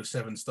get them all to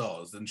 7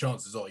 stars, then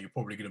chances are you're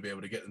probably going to be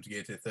able to get them to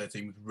gear tier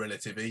 13 with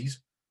relative ease.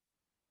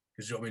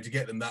 Because you know what I mean, to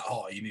get them that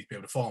high, you need to be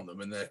able to farm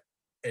them, and they're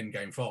end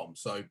game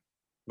farms. So,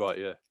 right,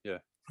 yeah.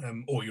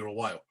 Or you're a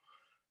whale.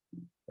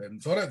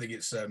 So I don't think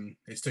it's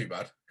too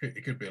bad.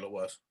 It could be a lot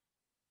worse.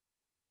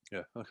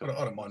 Yeah, okay.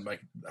 I don't mind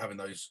having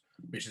those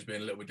missions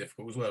being a little bit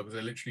difficult as well, because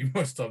they're literally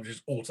most times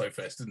just auto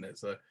fest, isn't it?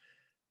 So.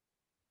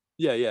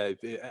 Yeah,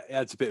 it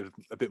adds a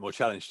bit more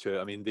challenge to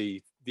it. I mean,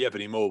 the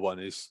Ebony Moore one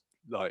is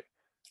like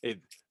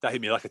that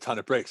hit me like a ton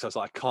of bricks. I was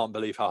like, I can't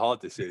believe how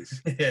hard this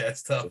is. Yeah,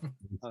 it's tough.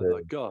 Oh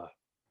my god.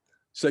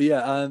 So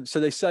yeah,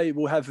 so they say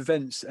we'll have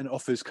events and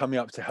offers coming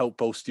up to help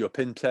bolster your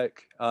Pimtech.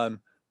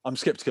 I'm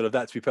skeptical of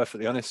that, to be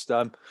perfectly honest.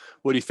 What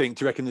do you think?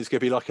 Do you reckon there's going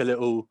to be like a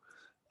little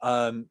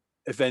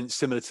event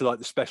similar to like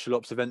the special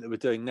ops event that we're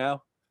doing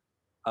now,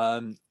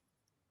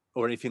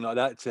 or anything like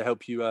that to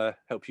help you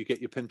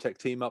get your Pimtech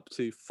team up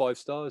to 5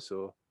 stars?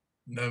 Or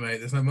no, mate,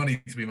 there's no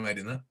money to be made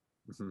in that.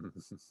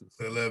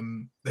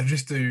 They'll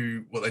just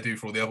do what they do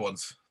for all the other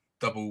ones: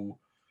 double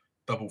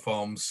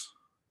farms,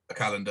 a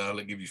calendar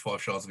that gives you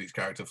 5 shards of each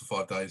character for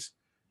 5 days.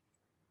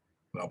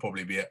 That'll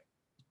probably be it.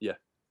 Yeah,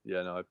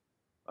 no,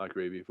 I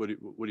agree with you. What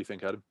do you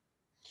think, Adam?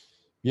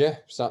 Yeah,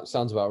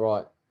 sounds about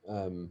right.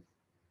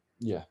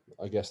 Yeah,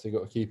 I guess they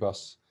got to keep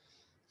us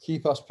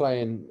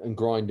playing and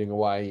grinding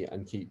away,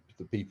 and keep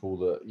the people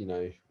that, you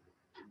know,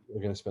 are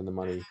going to spend the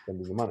money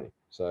spending the money.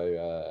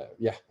 So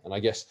yeah, and I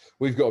guess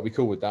we've got to be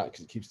cool with that,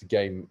 because it keeps the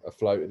game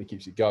afloat and it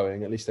keeps it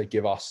going. At least they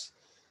give us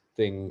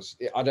things.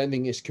 I don't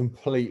think it's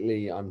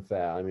completely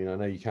unfair. I mean, I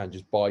know you can't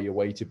just buy your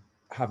way to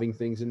having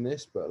things in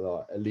this, but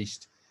like, at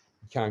least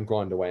you can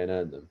grind away and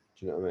earn them.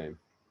 Do you know what I mean?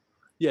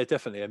 Yeah,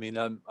 definitely. I mean,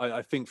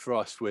 I think for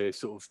us, we're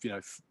sort of, you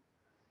know,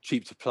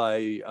 cheap to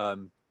play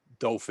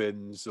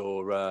Dolphins,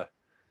 or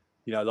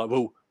you know,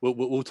 like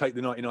we'll take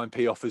the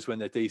 99p offers when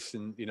they're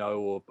decent, you know,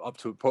 or up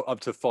to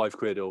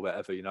 £5 or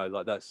whatever, you know,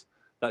 like that's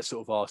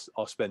sort of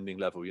our spending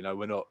level. You know,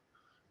 we're not,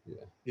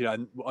 you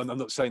know, I'm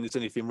not saying there's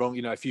anything wrong.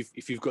 You know, if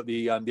you've got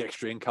the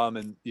extra income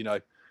and, you know,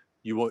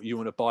 you want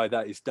to buy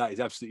that is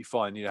absolutely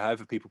fine. You know,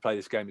 however people play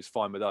this game is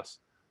fine with us.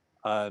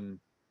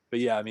 But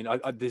yeah, I mean,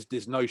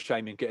 there's no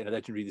shame in getting a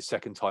legendary the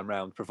second time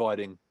round,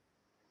 providing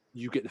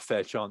you get the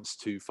fair chance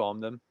to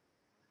farm them.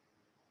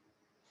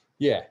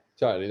 Yeah,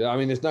 totally. I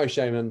mean, there's no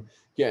shame in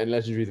getting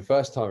legendary the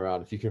first time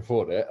around if you can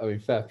afford it. I mean,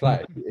 fair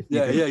play. If you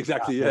Yeah, can yeah,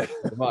 exactly. Yeah,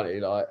 the money.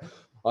 Like,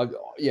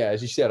 yeah,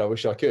 as you said, I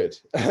wish I could.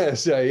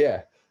 So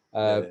yeah,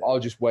 Yeah. I'll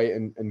just wait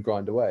and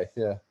grind away.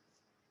 Yeah,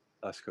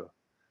 that's cool.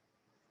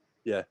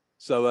 Yeah.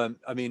 So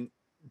I mean,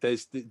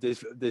 there's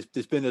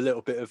been a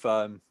little bit of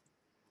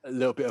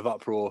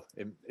uproar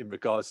in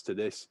regards to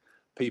this.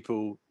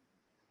 People,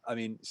 I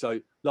mean,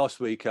 so last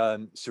week,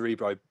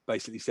 Cerebro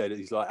basically said that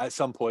he's like, at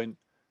some point,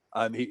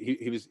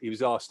 he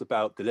was asked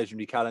about the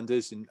legendary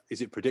calendars and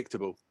is it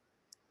predictable,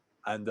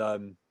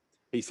 and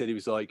he said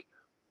he's like,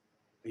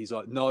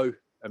 no.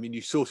 I mean,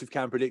 you sort of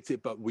can predict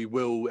it, but we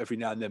will every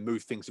now and then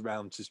move things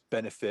around to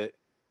benefit,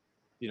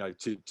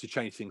 to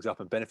change things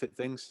up and benefit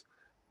things.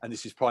 And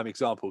this is prime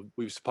example.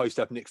 We were supposed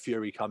to have Nick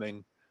Fury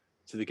coming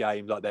to the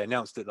game, like they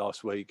announced it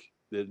last week,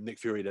 the Nick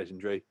Fury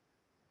legendary,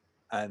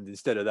 and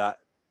instead of that,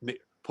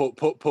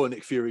 poor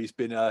Nick Fury's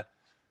been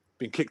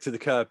kicked to the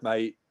curb,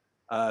 mate,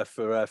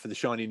 for the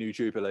shiny new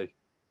Jubilee.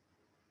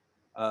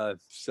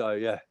 So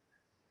yeah,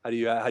 how do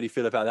you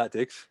feel about that,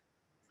 Diggs?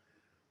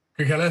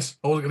 Could care less.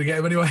 I wasn't going to get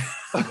him anyway.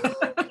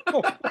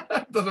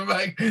 doesn't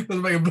make a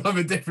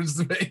blooming difference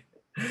to me.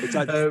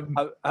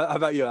 How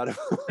about you, Adam?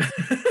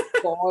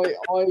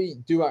 I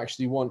do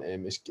actually want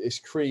him. It's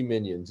Kree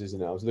Minions,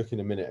 isn't it? I was looking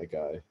a minute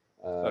ago.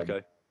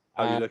 Okay,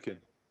 how are you looking?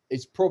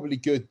 It's probably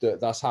good that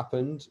that's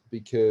happened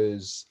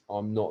because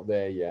I'm not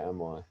there yet,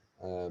 am I?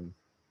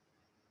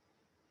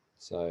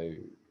 So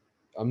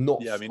I'm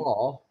not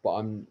far, but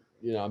I'm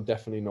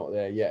definitely not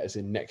there yet, as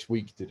in next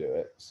week to do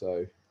it.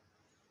 So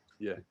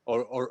yeah,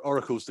 or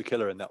Oracle's the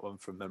killer in that one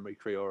from memory.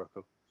 Kree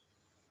Oracle.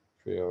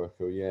 Kree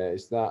Oracle, yeah.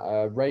 Is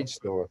that Rage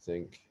Store? I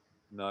think.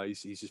 No,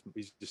 he's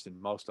just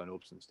in Milestone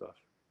Orbs and stuff.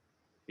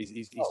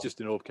 He's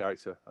just an orb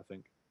character, I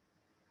think.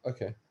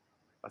 Okay.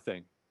 I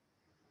think.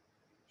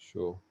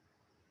 Sure.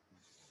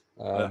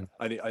 I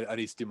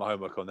need to do my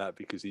homework on that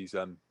because he's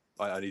I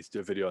need to do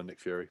a video on Nick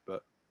Fury,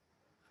 but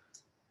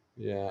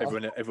yeah,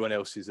 everyone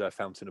else is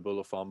fountainable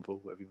or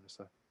farmable, whatever you want to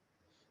say.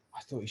 I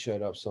thought he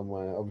showed up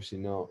somewhere. Obviously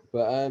not.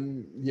 But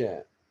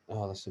yeah.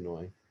 Oh, that's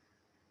annoying.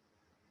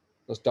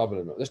 That's double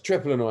annoying. That's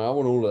triple annoying. I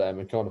want all of them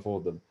and can't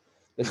afford them.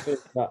 Let's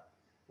finish that.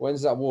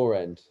 When's that war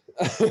end?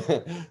 Let's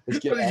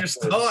get it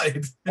just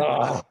started.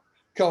 Oh,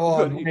 come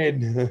on,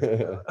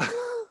 win.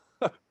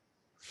 But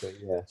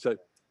yeah. So,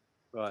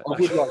 right. I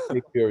would like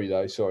Nick Fury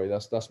though. Sorry,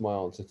 that's my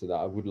answer to that.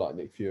 I would like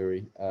Nick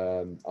Fury.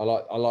 I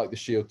like the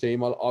Shield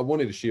team. I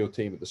wanted a Shield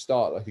team at the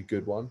start, like a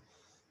good one,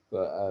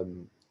 but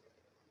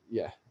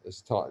yeah, there's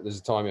a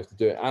time you have to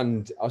do it.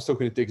 And I was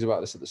talking to Diggs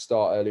about this at the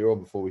start earlier on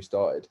before we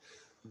started.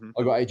 Mm-hmm.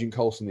 I got Agent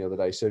Coulson the other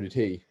day, so did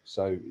he.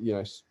 So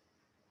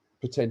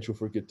potential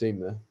for a good team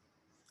there.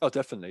 Oh,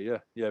 definitely,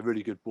 yeah,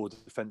 really good border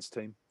defense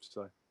team.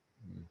 So,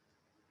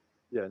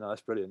 yeah, no,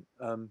 that's brilliant.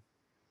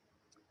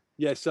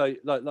 Yeah, so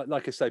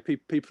like I say,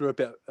 people are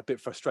a bit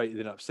frustrated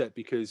and upset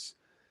because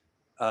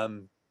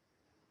they've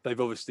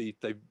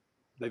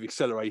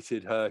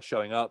accelerated her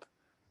showing up.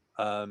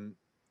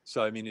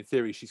 So I mean, in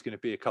theory, she's going to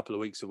be a couple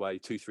of weeks away,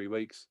 2-3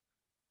 weeks,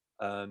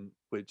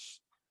 which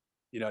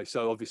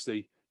so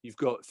obviously you've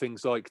got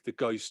things like the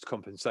ghost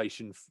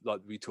compensation,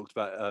 like we talked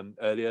about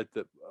earlier,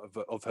 that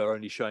of her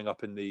only showing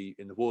up in the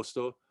war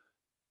store.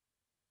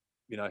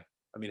 I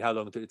mean, how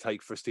long did it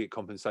take for us to get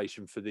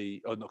compensation for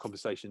not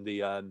compensation,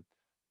 the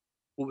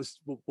what was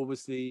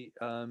the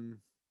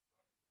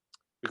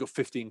we got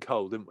 15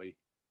 coal, didn't we?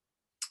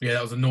 Yeah,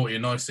 that was a naughty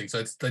and nice thing.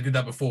 So they did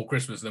that before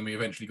Christmas, and then we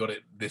eventually got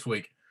it this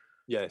week.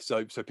 Yeah,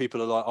 so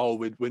people are like, oh,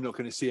 we're not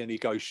going to see any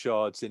ghost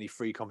shards, any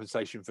free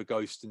compensation for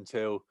ghost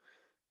until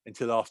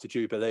after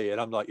Jubilee, and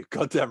I'm like, you're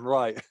goddamn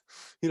right.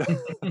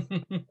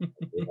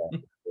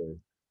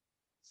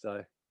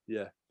 So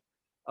yeah,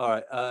 all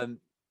right.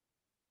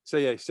 So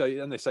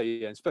and they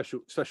say, and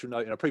special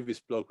note, in our previous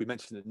blog we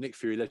mentioned that Nick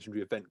Fury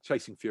legendary event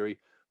Chasing Fury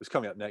was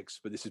coming up next,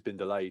 but this has been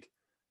delayed.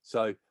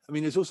 So I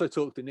mean, there's also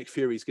talk that Nick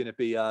Fury is going to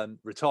be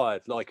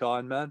retired like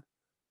Iron Man,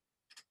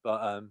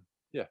 but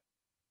yeah,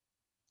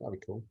 that'd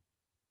be cool.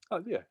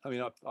 Oh yeah, I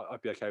mean,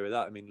 I'd be okay with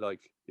that. I mean,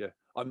 like, yeah,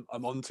 I'm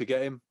on to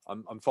get him.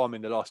 I'm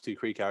farming the last 2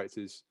 Kree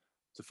characters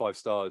to 5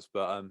 stars,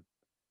 but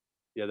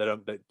yeah, they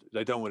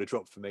don't want to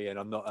drop for me, and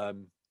I'm not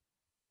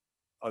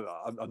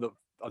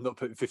I'm not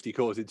putting 50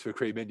 cores into a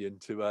Kree minion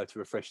to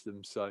refresh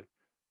them. So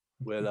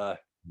we'll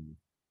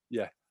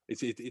yeah,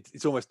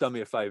 it's almost done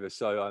me a favor.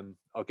 So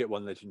I'll get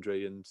one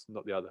legendary and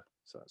not the other.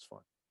 So that's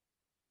fine.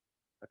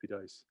 Happy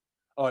days.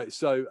 All right,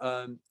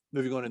 so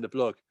moving on in the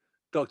blog,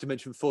 Dark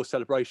Dimension 4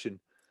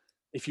 celebration.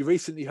 If you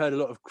recently heard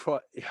a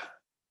cry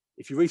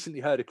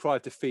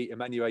of defeat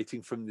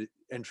emanating from the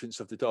entrance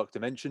of the Dark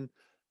Dimension,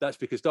 that's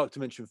because Dark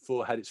Dimension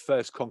 4 had its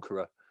first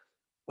conqueror.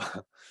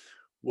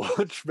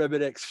 Watch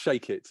Remedex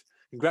shake it.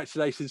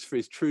 Congratulations for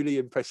his truly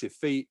impressive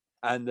feat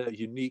and the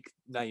unique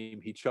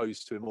name he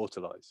chose to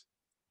immortalize.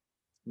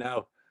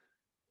 Now,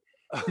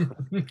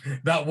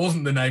 that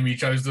wasn't the name he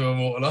chose to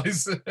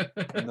immortalize.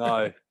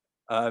 No.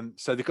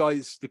 So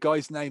the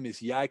guy's name is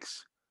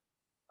Yags,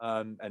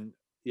 and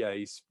yeah,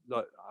 he's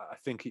like I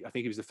think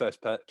he was the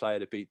first player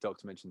to beat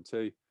Dr. Dimension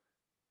 2.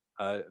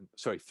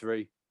 Sorry,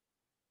 3.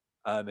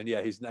 And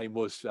yeah, his name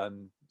was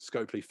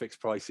Scopely Fixed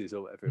Prices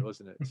or whatever it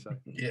was, wasn't it? So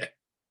Yeah,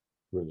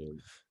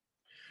 Brilliant.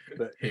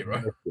 but hero.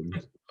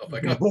 Legend. Oh my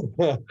God.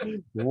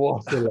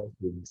 What a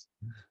legend.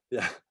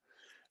 yeah.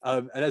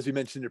 And as we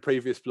mentioned in the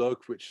previous blog,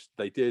 which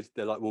they're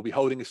like, we'll be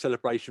holding a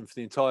celebration for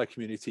the entire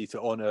community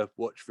to honour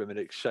Watch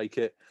Remnix Shake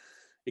It,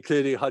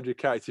 including a 100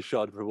 character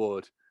shard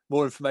reward.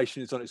 More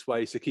information is on its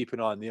way, so keep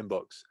an eye on the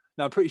inbox.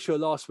 Now, I'm pretty sure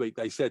last week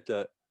they said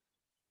that,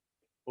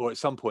 or at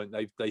some point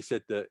they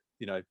said that,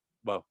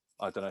 well,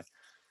 I don't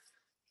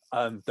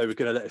know. They were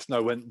going to let us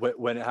know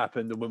when it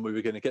happened and when we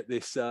were going to get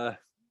this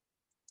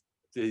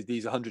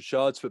these 100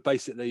 shards. But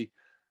basically,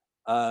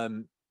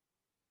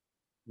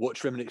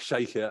 Watch Remnix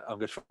Shake It, I'm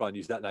going to try and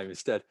use that name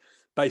instead,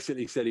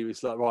 basically said he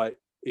was like, right,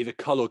 either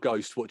Cull or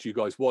Ghost, what do you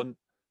guys want?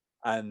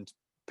 And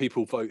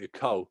people voted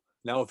Cull.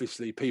 Now,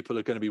 obviously, people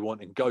are going to be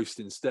wanting Ghost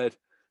instead.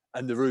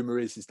 And the rumor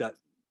is that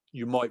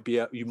you might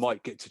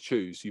get to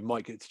choose. You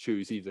might get to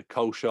choose either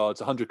Cull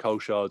shards, 100 Cull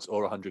shards,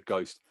 or 100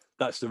 Ghost.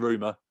 That's the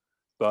rumor,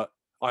 but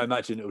I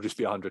imagine it will just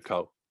be 100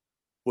 Cull.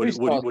 What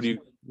do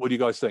you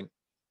guys think?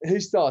 Who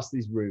starts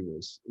these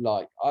rumors?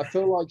 Like, I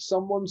feel like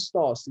someone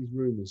starts these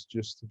rumors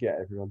just to get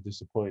everyone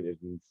disappointed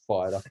and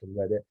fired up on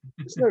Reddit.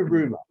 It's no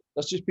rumor.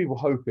 That's just people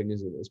hoping,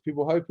 isn't it? It's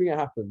people hoping it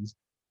happens,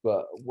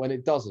 but when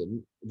it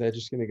doesn't, they're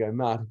just going to go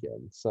mad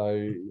again. So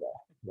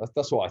yeah,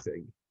 that's what I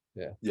think.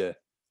 Yeah.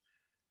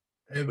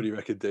 What do you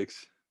reckon,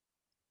 Diggs?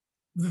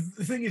 The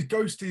thing is,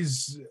 Ghost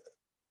is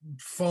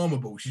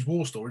farmable. She's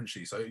Warstore, isn't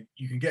she? So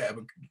you can get her,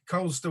 but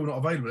Cull's still not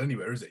available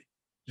anywhere, is he?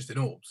 Just in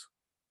orbs.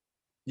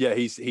 Yeah,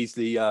 he's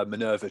the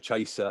Minerva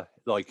chaser,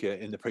 like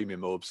in the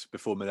premium orbs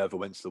before Minerva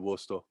went to the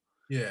Warstore.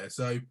 Yeah,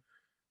 so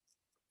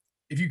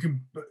if you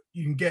can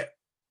get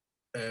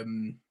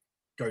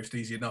Ghost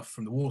easy enough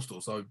from the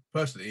Warstore. So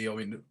personally, I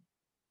mean,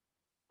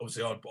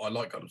 obviously I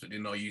like Cull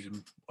Obsidian. I use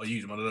him. I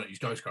don't use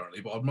Ghost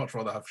currently, but I'd much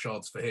rather have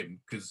shards for him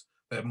because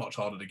they're much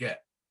harder to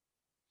get.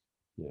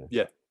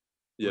 Yeah.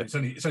 It's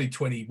only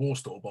 20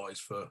 Warstore buys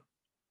for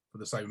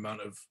the same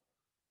amount of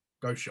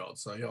Ghost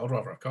shards. So yeah, I'd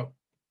rather have Cull.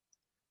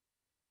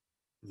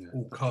 Yeah.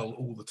 All Cull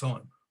all the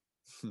time.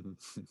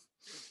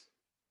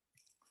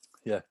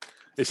 Yeah,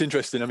 it's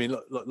interesting. I mean,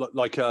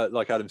 like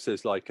Adam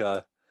says, like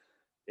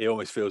it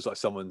almost feels like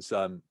someone's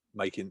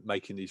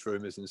making these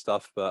rumors and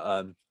stuff.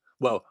 But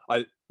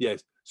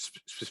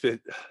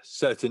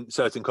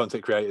certain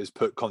content creators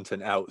put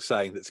content out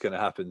saying that's going to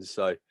happen.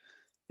 So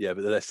yeah,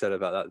 but the less said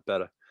about that, the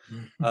better.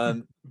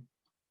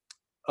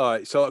 All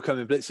right, so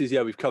upcoming blitzes,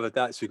 yeah, we've covered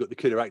that. So we've got the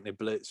Killer Arachnid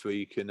Blitz where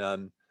you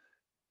can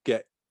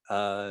get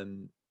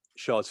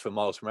shards for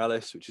Miles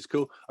Morales, which is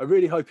cool. I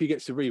really hope he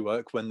gets a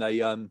rework when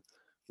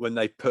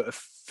they put a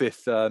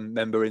 5th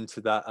member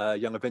into that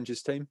Young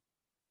Avengers team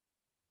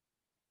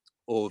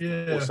or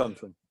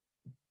something,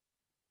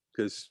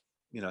 because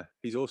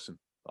he's awesome.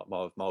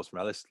 Like Miles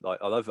Morales, like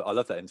I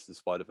love that Into the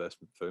Spider-Verse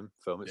film.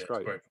 It's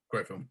great.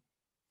 Great film.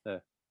 Yeah,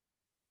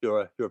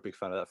 you're a big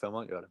fan of that film,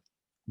 aren't you, Adam?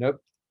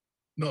 Nope.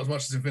 Not as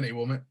much as Infinity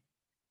War, mate.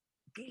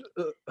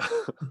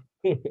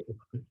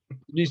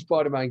 New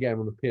Spider-Man game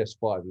on the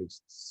PS5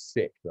 looks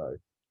sick though.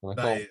 And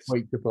I can't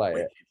wait to play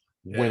it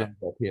when I've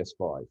got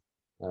PS5.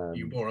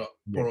 You can borrow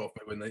it off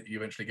me when you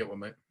eventually get one,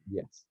 mate.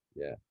 Yes,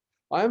 yeah.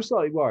 I am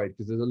slightly worried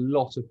because there's a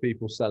lot of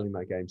people selling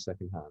that game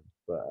secondhand.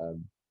 But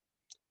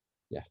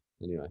yeah.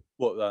 Anyway.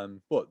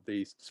 What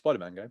the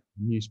Spider-Man game?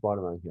 New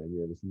Spider-Man game.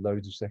 Yeah, there's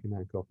loads of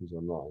secondhand copies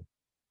online.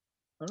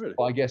 Oh really?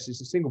 But I guess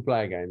it's a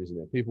single-player game, isn't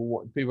it?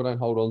 People don't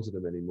hold on to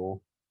them anymore.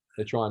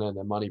 They try and earn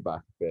their money back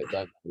a bit,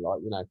 don't they?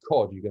 Like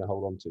COD, you're going to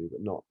hold on to,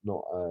 but not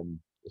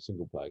a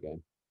single-player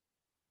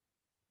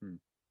game.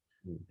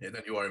 Yeah,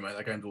 don't you worry, mate.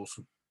 That game's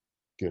awesome.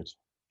 Good.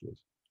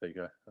 There you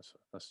go.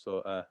 That's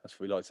what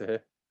we like to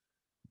hear.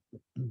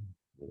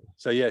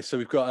 So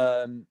we've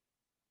got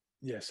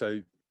so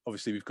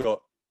obviously we've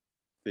got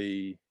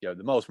the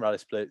Miles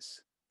Morales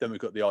Blitz, then we've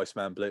got the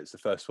Iceman Blitz, the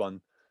first one.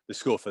 The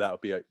score for that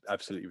would be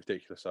absolutely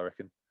ridiculous, I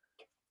reckon.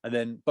 And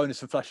then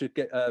bonus and flash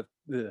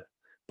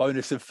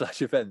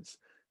events.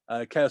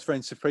 Chaos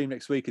Reigns Supreme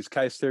next week is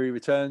Chaos Theory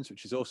returns,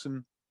 which is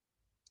awesome.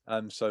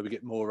 So we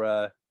get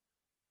more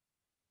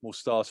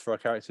stars for our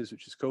characters,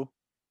 which is cool.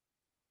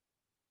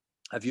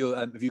 Have you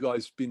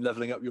guys been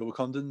leveling up your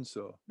Wakandans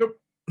or? Nope.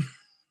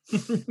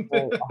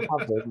 Well, I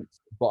haven't,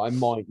 but I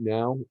might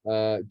now.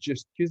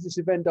 Just because this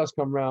event does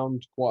come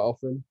around quite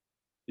often.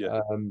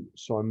 Yeah.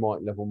 So I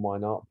might level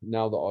mine up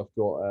now that I've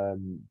got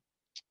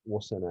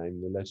what's her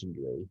name, the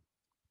legendary.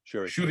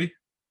 Shuri.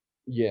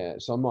 Yeah,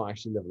 so I might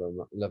actually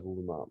level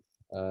them up.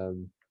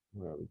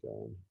 Where are we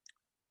going?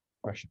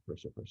 Pressure.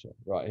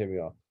 Right, here we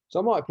are. So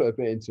I might put a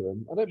bit into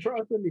them. I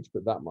don't need to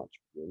put that much,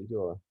 really,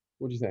 do I?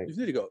 What do you think? You've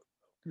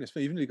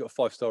nearly got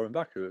a 5-star in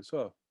Baku as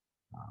well.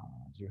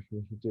 Do you reckon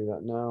we should do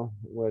that now?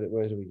 Where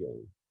do we go?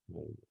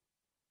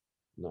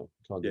 No,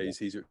 can't do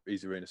that.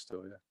 He's arena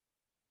still, yeah.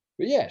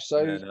 But yeah,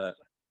 so then,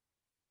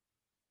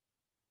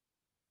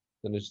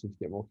 I just need to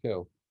get more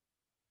kill.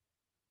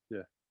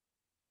 Yeah.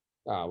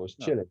 Ah, was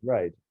Oh. chilling.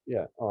 Raid.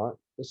 Yeah. All right.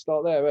 Let's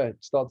start there.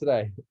 Start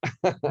today.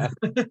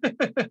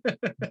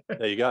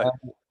 There you go.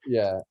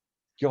 Yeah.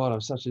 God,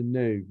 I'm such a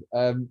noob.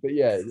 But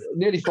yeah,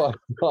 nearly 5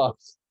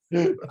 stars.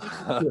 Pretty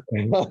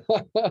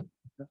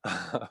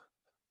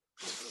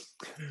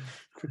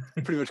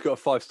much got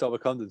a 5-star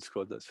Wakandan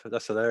squad.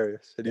 That's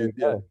hilarious. And There you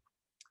yeah,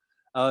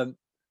 go.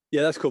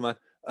 yeah, that's cool, man.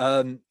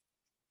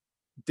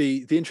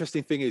 The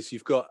interesting thing is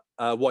you've got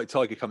White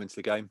Tiger coming to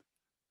the game.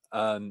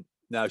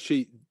 Now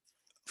she,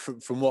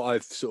 from what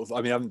I've sort of,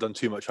 I mean, I haven't done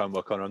too much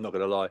homework on her. I'm not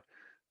going to lie,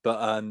 but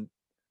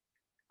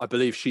I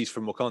believe she's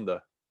from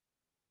Wakanda.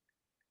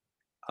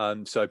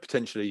 So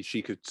potentially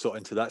she could sort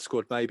into that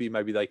squad. Maybe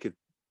they could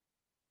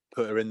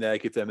put her in there,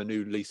 give them a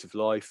new lease of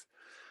life.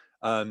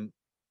 And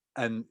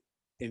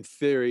in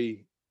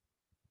theory,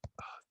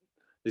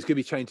 there's going to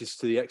be changes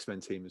to the X-Men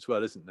team as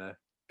well, isn't there?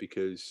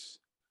 Because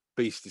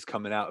Beast is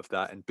coming out of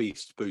that, and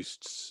Beast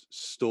boosts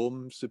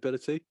Storm's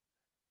ability.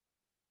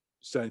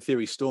 So in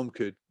theory, Storm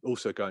could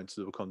also go into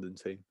the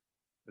Wakandan team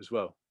as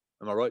well.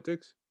 Am I right,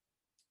 Diggs?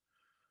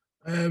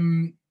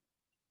 I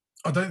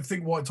don't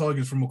think White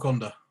Tiger's from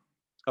Wakanda.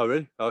 Oh,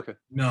 really? Oh, okay.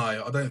 No,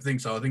 I don't think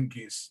so. I think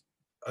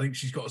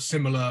she's got a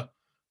similar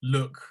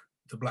look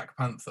to Black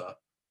Panther,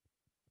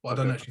 but I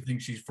don't Okay. actually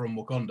think she's from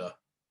Wakanda.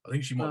 I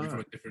think she might be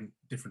from a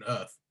different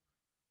Earth.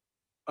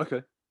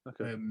 Okay.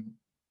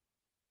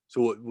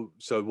 So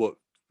what?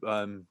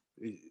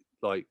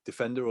 Like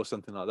Defender or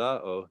something like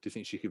that, or do you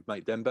think she could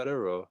make them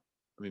better? Or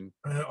I mean,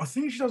 I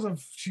think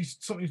she's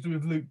something to do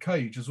with Luke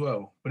Cage as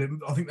well. But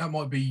I think that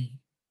might be.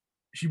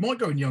 She might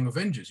go in Young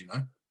Avengers.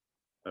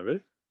 Oh,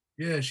 really?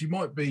 Yeah, she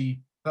might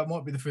be. That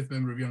might be the 5th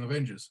member of Young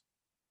Avengers.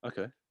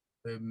 Okay.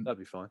 That'd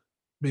be fine.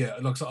 But yeah,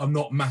 like I said, I'm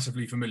not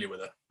massively familiar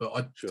with her, but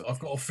I've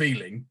got a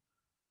feeling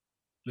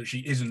that she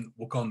isn't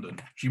Wakandan.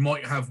 She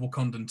might have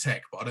Wakandan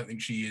tech, but I don't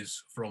think she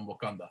is from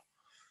Wakanda.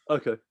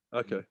 Okay.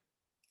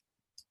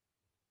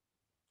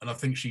 And I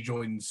think she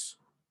joins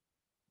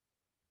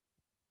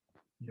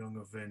Young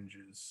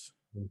Avengers.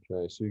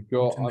 Okay, so we've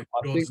got.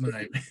 God's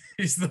name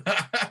is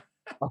that?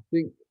 I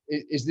think.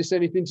 Is this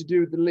anything to do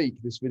with the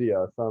leak? This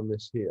video, I found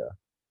this here.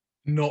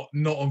 Not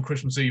on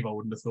Christmas Eve. I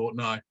wouldn't have thought.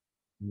 No.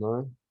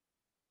 No.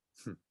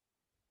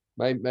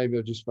 Maybe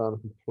I've just found a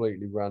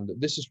completely random.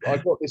 I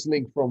got this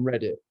link from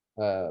Reddit,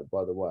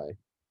 by the way.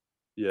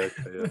 Yeah.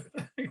 Okay,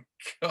 yeah.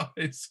 God,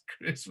 it's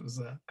Christmas.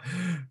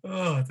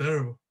 Oh,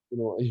 terrible. You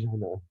know what? I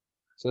know.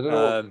 So I don't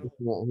know what I'm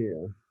looking at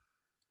here.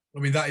 I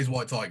mean, that is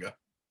White Tiger.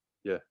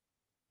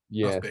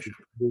 Yeah.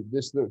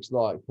 This looks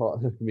like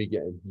part of me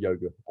getting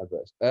yoga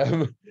adverts.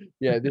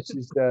 Yeah, this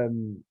is.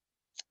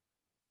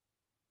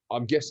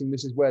 I'm guessing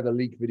this is where the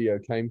leak video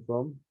came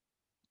from.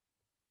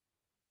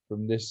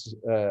 From this.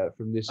 No,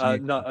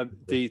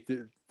 the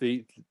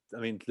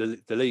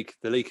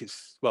leak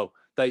is, well,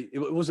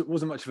 it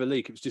wasn't much of a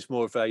leak. It was just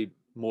more of a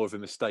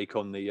mistake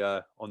on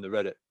the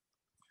Reddit.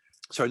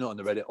 Sorry, not on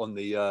the Reddit. On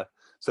the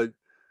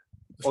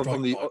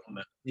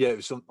it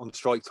was on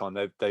Strike Time.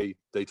 They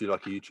do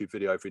like a YouTube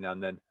video every now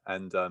and then,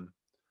 and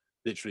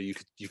literally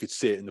you could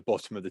see it in the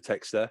bottom of the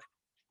text there.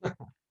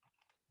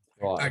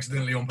 Right.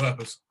 Accidentally on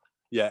purpose.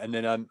 Yeah, and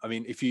then I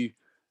mean, if you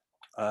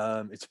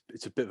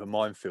it's a bit of a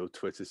minefield,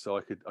 Twitter, so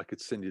I could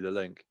send you the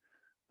link,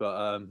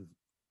 but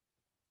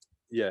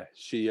yeah,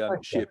 she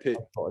appeared.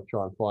 I thought I'd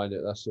try and find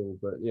it. That's all,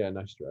 but yeah,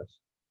 no stress.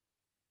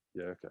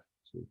 Yeah, okay.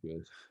 It's all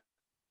good.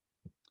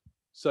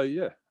 So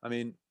yeah, I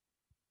mean,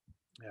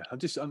 yeah, I'm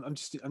just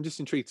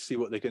intrigued to see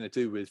what they're going to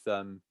do with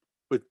the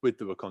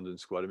Wakandan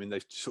squad. I mean,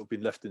 they've sort of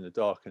been left in the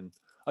dark, and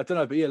I don't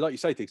know, but yeah, like you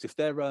say, Diggs, if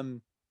they're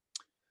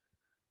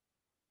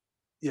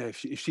if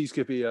she's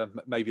going to be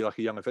maybe like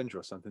a Young Avenger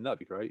or something, that'd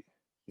be great.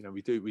 You know,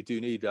 we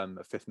do need a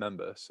 5th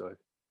member, so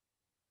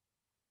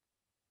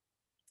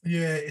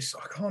yeah,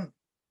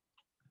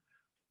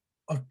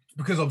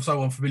 because I'm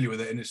so unfamiliar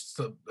with it, and it's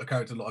a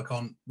character that I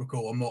can't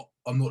recall.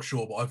 I'm not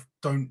sure, but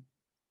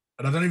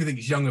I don't even think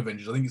it's Young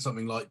Avengers. I think it's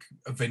something like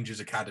Avengers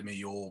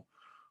Academy or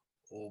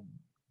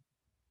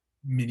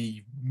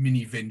mini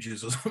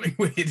Avengers or something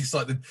weird. It's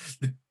like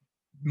the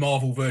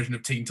Marvel version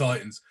of Teen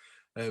Titans,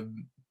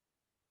 and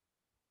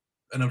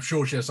I'm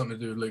sure she has something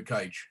to do with Luke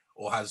Cage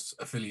or has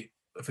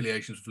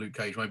affiliations with Luke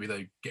Cage. Maybe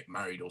they get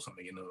married or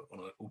something on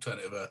an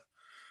alternative Earth.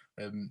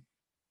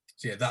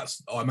 So yeah,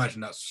 I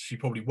imagine she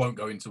probably won't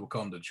go into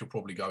Wakanda. She'll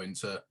probably go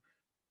into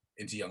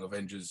Young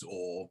Avengers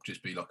or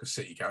just be like a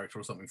city character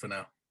or something for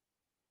now.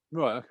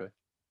 Right. Okay.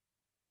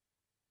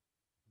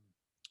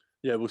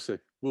 Yeah, we'll see,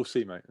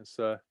 mate. It's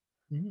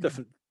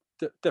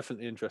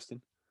definitely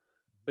interesting.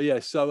 But yeah,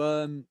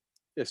 so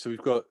so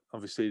we've got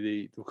obviously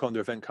the Wakanda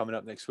event coming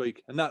up next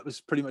week, and that was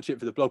pretty much it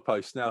for the blog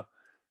post. Now,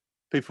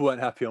 people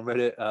weren't happy on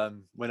Reddit.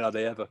 When are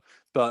they ever?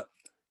 But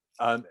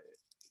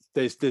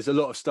there's a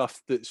lot of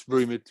stuff that's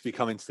rumored to be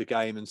coming to the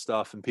game and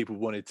stuff, and people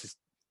wanted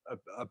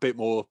a bit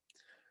more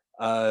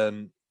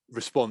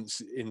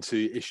response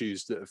into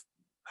issues that have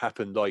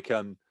happened. Like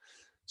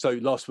so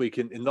last week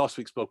in last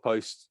week's blog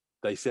post,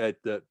 they said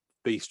that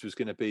Beast was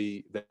going to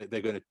be.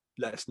 They're going to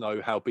let us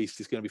know how Beast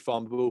is going to be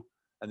farmable,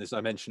 and there's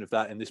no mention of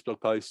that in this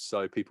blog post.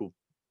 So people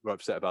were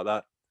upset about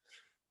that.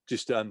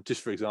 just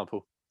for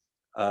example.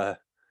 I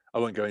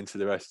won't go into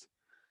the rest,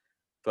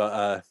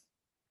 but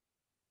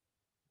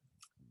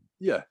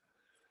yeah.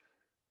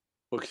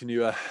 What can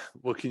you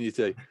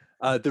do?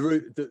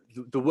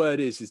 The word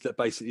is that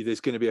basically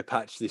there's going to be a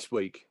patch this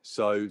week,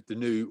 so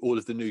all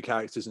of the new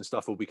characters and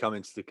stuff will be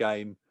coming to the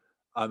game,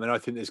 and I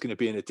think there's going to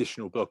be an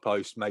additional blog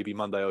post maybe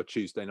Monday or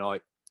Tuesday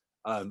night,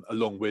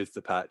 along with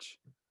the patch.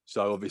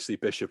 So obviously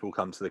Bishop will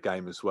come to the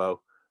game as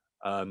well.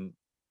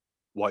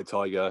 White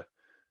Tiger,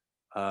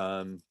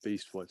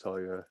 Beast, White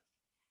Tiger,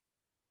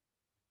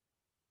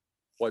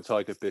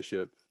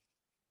 Bishop,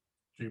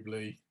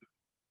 Jubilee.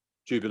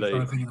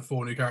 I think of the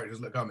 4 new characters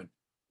that are coming.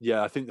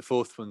 Yeah, I think the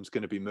 4th one's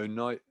going to be Moon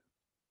Knight.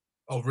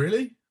 Oh,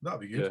 really? That'd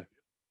be good.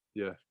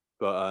 Yeah.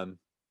 But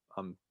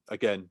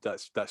again,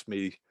 that's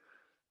me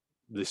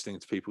listening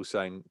to people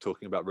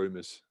talking about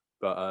rumors.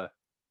 But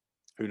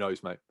who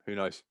knows, mate? Who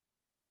knows?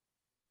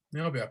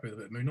 Yeah, I'll be happy with a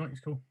bit of Moon Knight. He's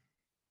cool.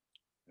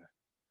 Yeah.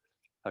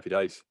 Happy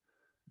days.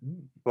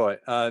 Right.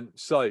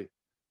 So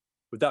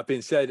with that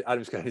being said,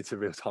 Adam's going into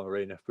Real Time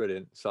Arena.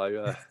 Brilliant.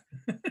 So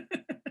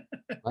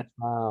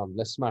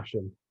let's smash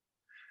them.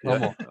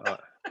 Come on.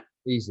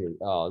 Easy.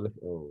 Oh, look.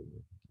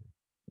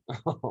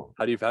 Oh.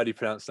 How do you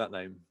pronounce that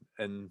name?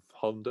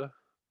 Honda?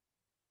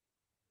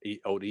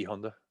 Old E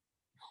Honda?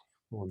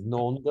 Or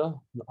Nonda?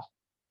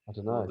 I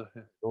don't know. Honda,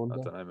 yeah. I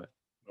don't know, mate.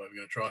 What are we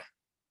going to try?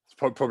 It's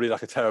probably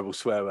like a terrible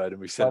swear word, and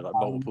we said it like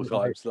multiple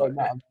times. Like,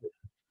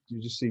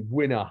 you just see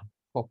winner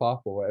pop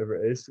up or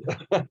whatever it is.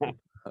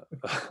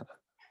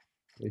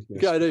 You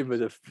going in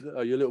with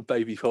your little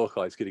baby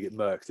Hawkeye's going to get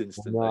murked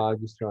instantly. No, I'm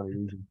just trying to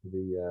use him for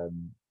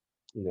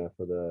the,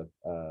 for the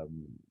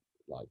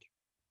like,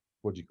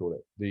 what do you call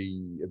it?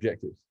 The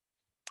objectives.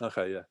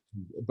 Okay, yeah.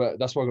 But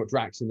that's why I got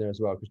Drax in there as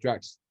well, because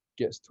Drax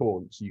gets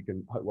taunt, so you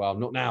can. Well,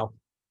 not now.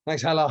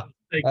 Thanks, Hella.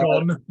 Take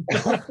on.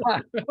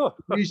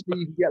 Usually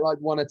you can get like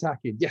 1 attack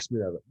in. Yes,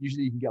 Minerva.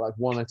 Usually you can get like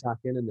 1 attack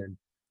in, and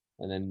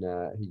then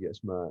he gets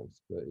murked.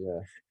 But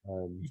yeah.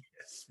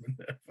 Yes,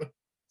 Minerva.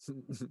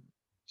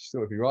 She's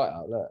still looking right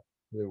out there.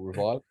 A little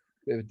revive,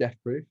 bit of a death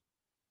proof.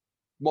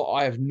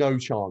 I have no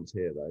chance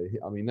here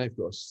though. I mean, they've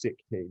got a sick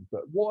team,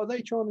 but what are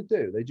they trying to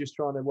do? They're just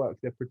trying to work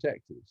their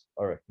protectors,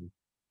 I reckon.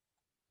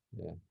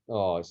 Yeah.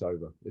 Oh, it's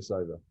over. It's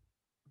over.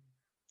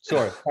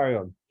 Sorry.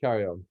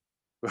 Carry on.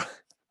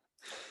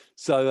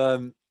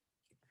 So,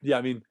 yeah.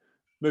 I mean,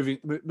 moving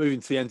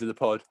to the end of the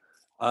pod.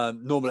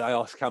 Normally, I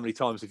ask how many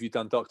times have you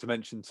done Dark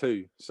Dimension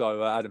 2?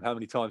 So, Adam, how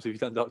many times have you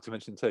done Dark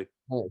Dimension 2?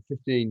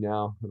 15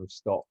 now, and I've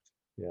stopped.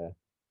 Yeah.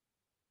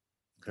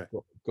 Okay.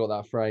 Got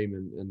that frame,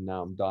 and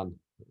now I'm done.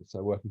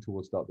 So working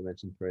towards Dark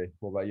Dimension 3.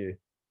 What about you?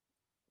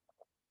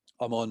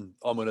 I'm on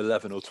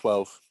 11 or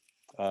 12.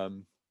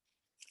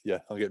 Yeah,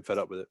 I'm getting fed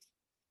up with it.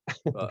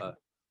 But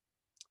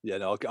yeah,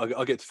 no,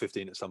 I'll get to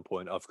 15 at some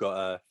point. I've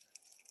got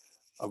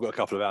a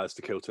couple of hours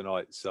to kill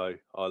tonight, so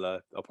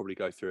I'll probably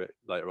go through it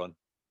later on.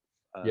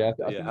 I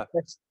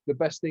think the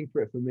best thing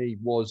for it for me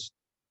was,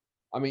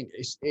 I mean,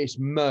 it's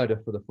murder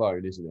for the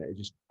phone, isn't it? It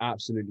just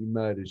absolutely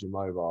murders your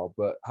mobile.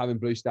 But having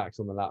BlueStacks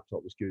on the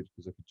laptop was good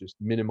because I could just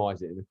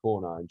minimize it in the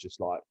corner and just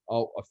like,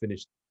 I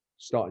finished,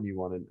 start a new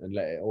one and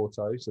let it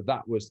auto. So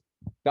that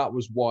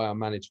was why I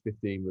managed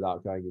 15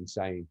 without going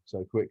insane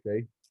so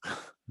quickly.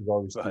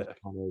 Because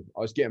I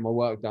was getting my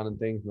work done and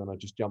things, and then I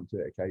just jumped to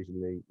it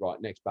occasionally. Right,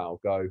 next battle,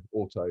 go,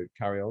 auto,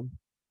 carry on.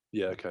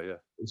 Yeah, okay, yeah.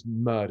 It's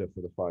murder for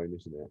the phone,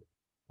 isn't it?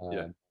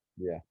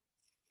 Yeah.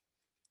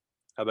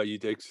 How about you,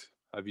 Diggs?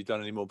 Have you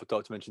done any more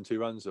Dark Dimension 2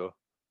 runs or?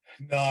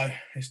 No,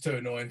 it's too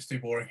annoying. It's too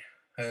boring.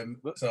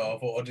 So I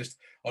thought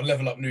I'll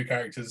level up new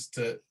characters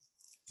to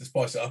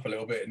spice it up a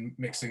little bit and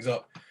mix things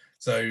up.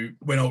 So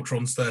when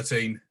Ultron's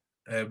 13,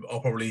 I'll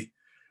probably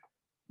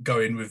go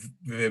in with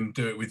him,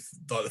 do it with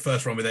like the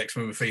first run with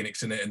X-Men with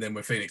Phoenix in it, and then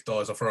when Phoenix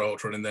dies, I'll throw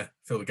Ultron in there,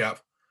 fill the gap.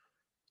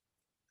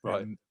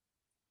 Right.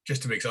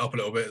 Just to mix it up a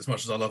little bit. As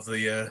much as I love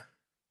the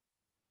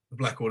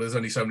Black Order, there's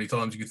only so many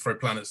times you could throw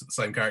planets at the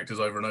same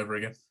characters over and over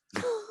again.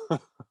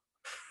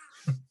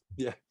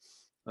 Yeah.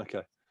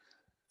 Okay.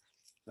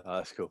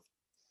 That's cool.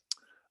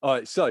 All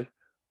right. So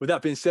with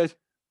that being said,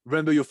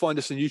 remember you'll find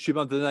us on YouTube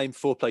under the name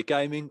 4Play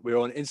Gaming. We're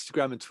on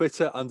Instagram and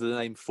Twitter under the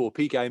name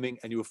 4P Gaming,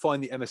 and you will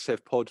find the MSF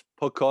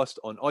podcast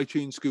on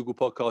iTunes, Google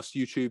Podcasts,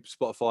 YouTube,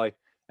 Spotify,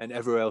 and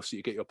everywhere else that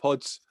you get your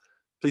pods.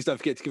 Please don't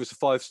forget to give us a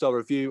 5-star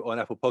review on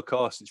Apple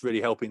Podcasts. It's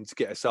really helping to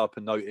get us up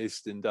and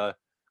noticed and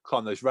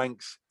climb those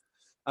ranks.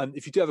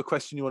 If you do have a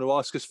question you want to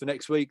ask us for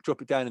next week,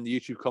 drop it down in the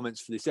YouTube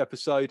comments for this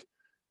episode.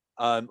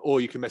 Or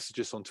you can message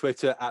us on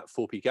Twitter at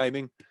 4P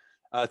Gaming.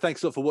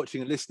 Thanks a lot for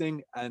watching and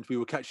listening, and we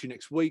will catch you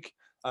next week.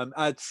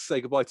 Ads,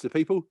 say goodbye to the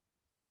people.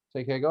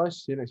 Take care,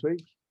 guys. See you next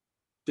week.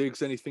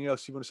 Diggs, anything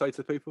else you want to say to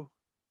the people?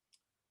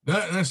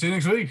 No, see you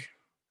next week.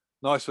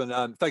 Nice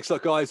one. Thanks a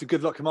lot, guys, and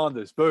good luck,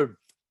 Commanders. Boom.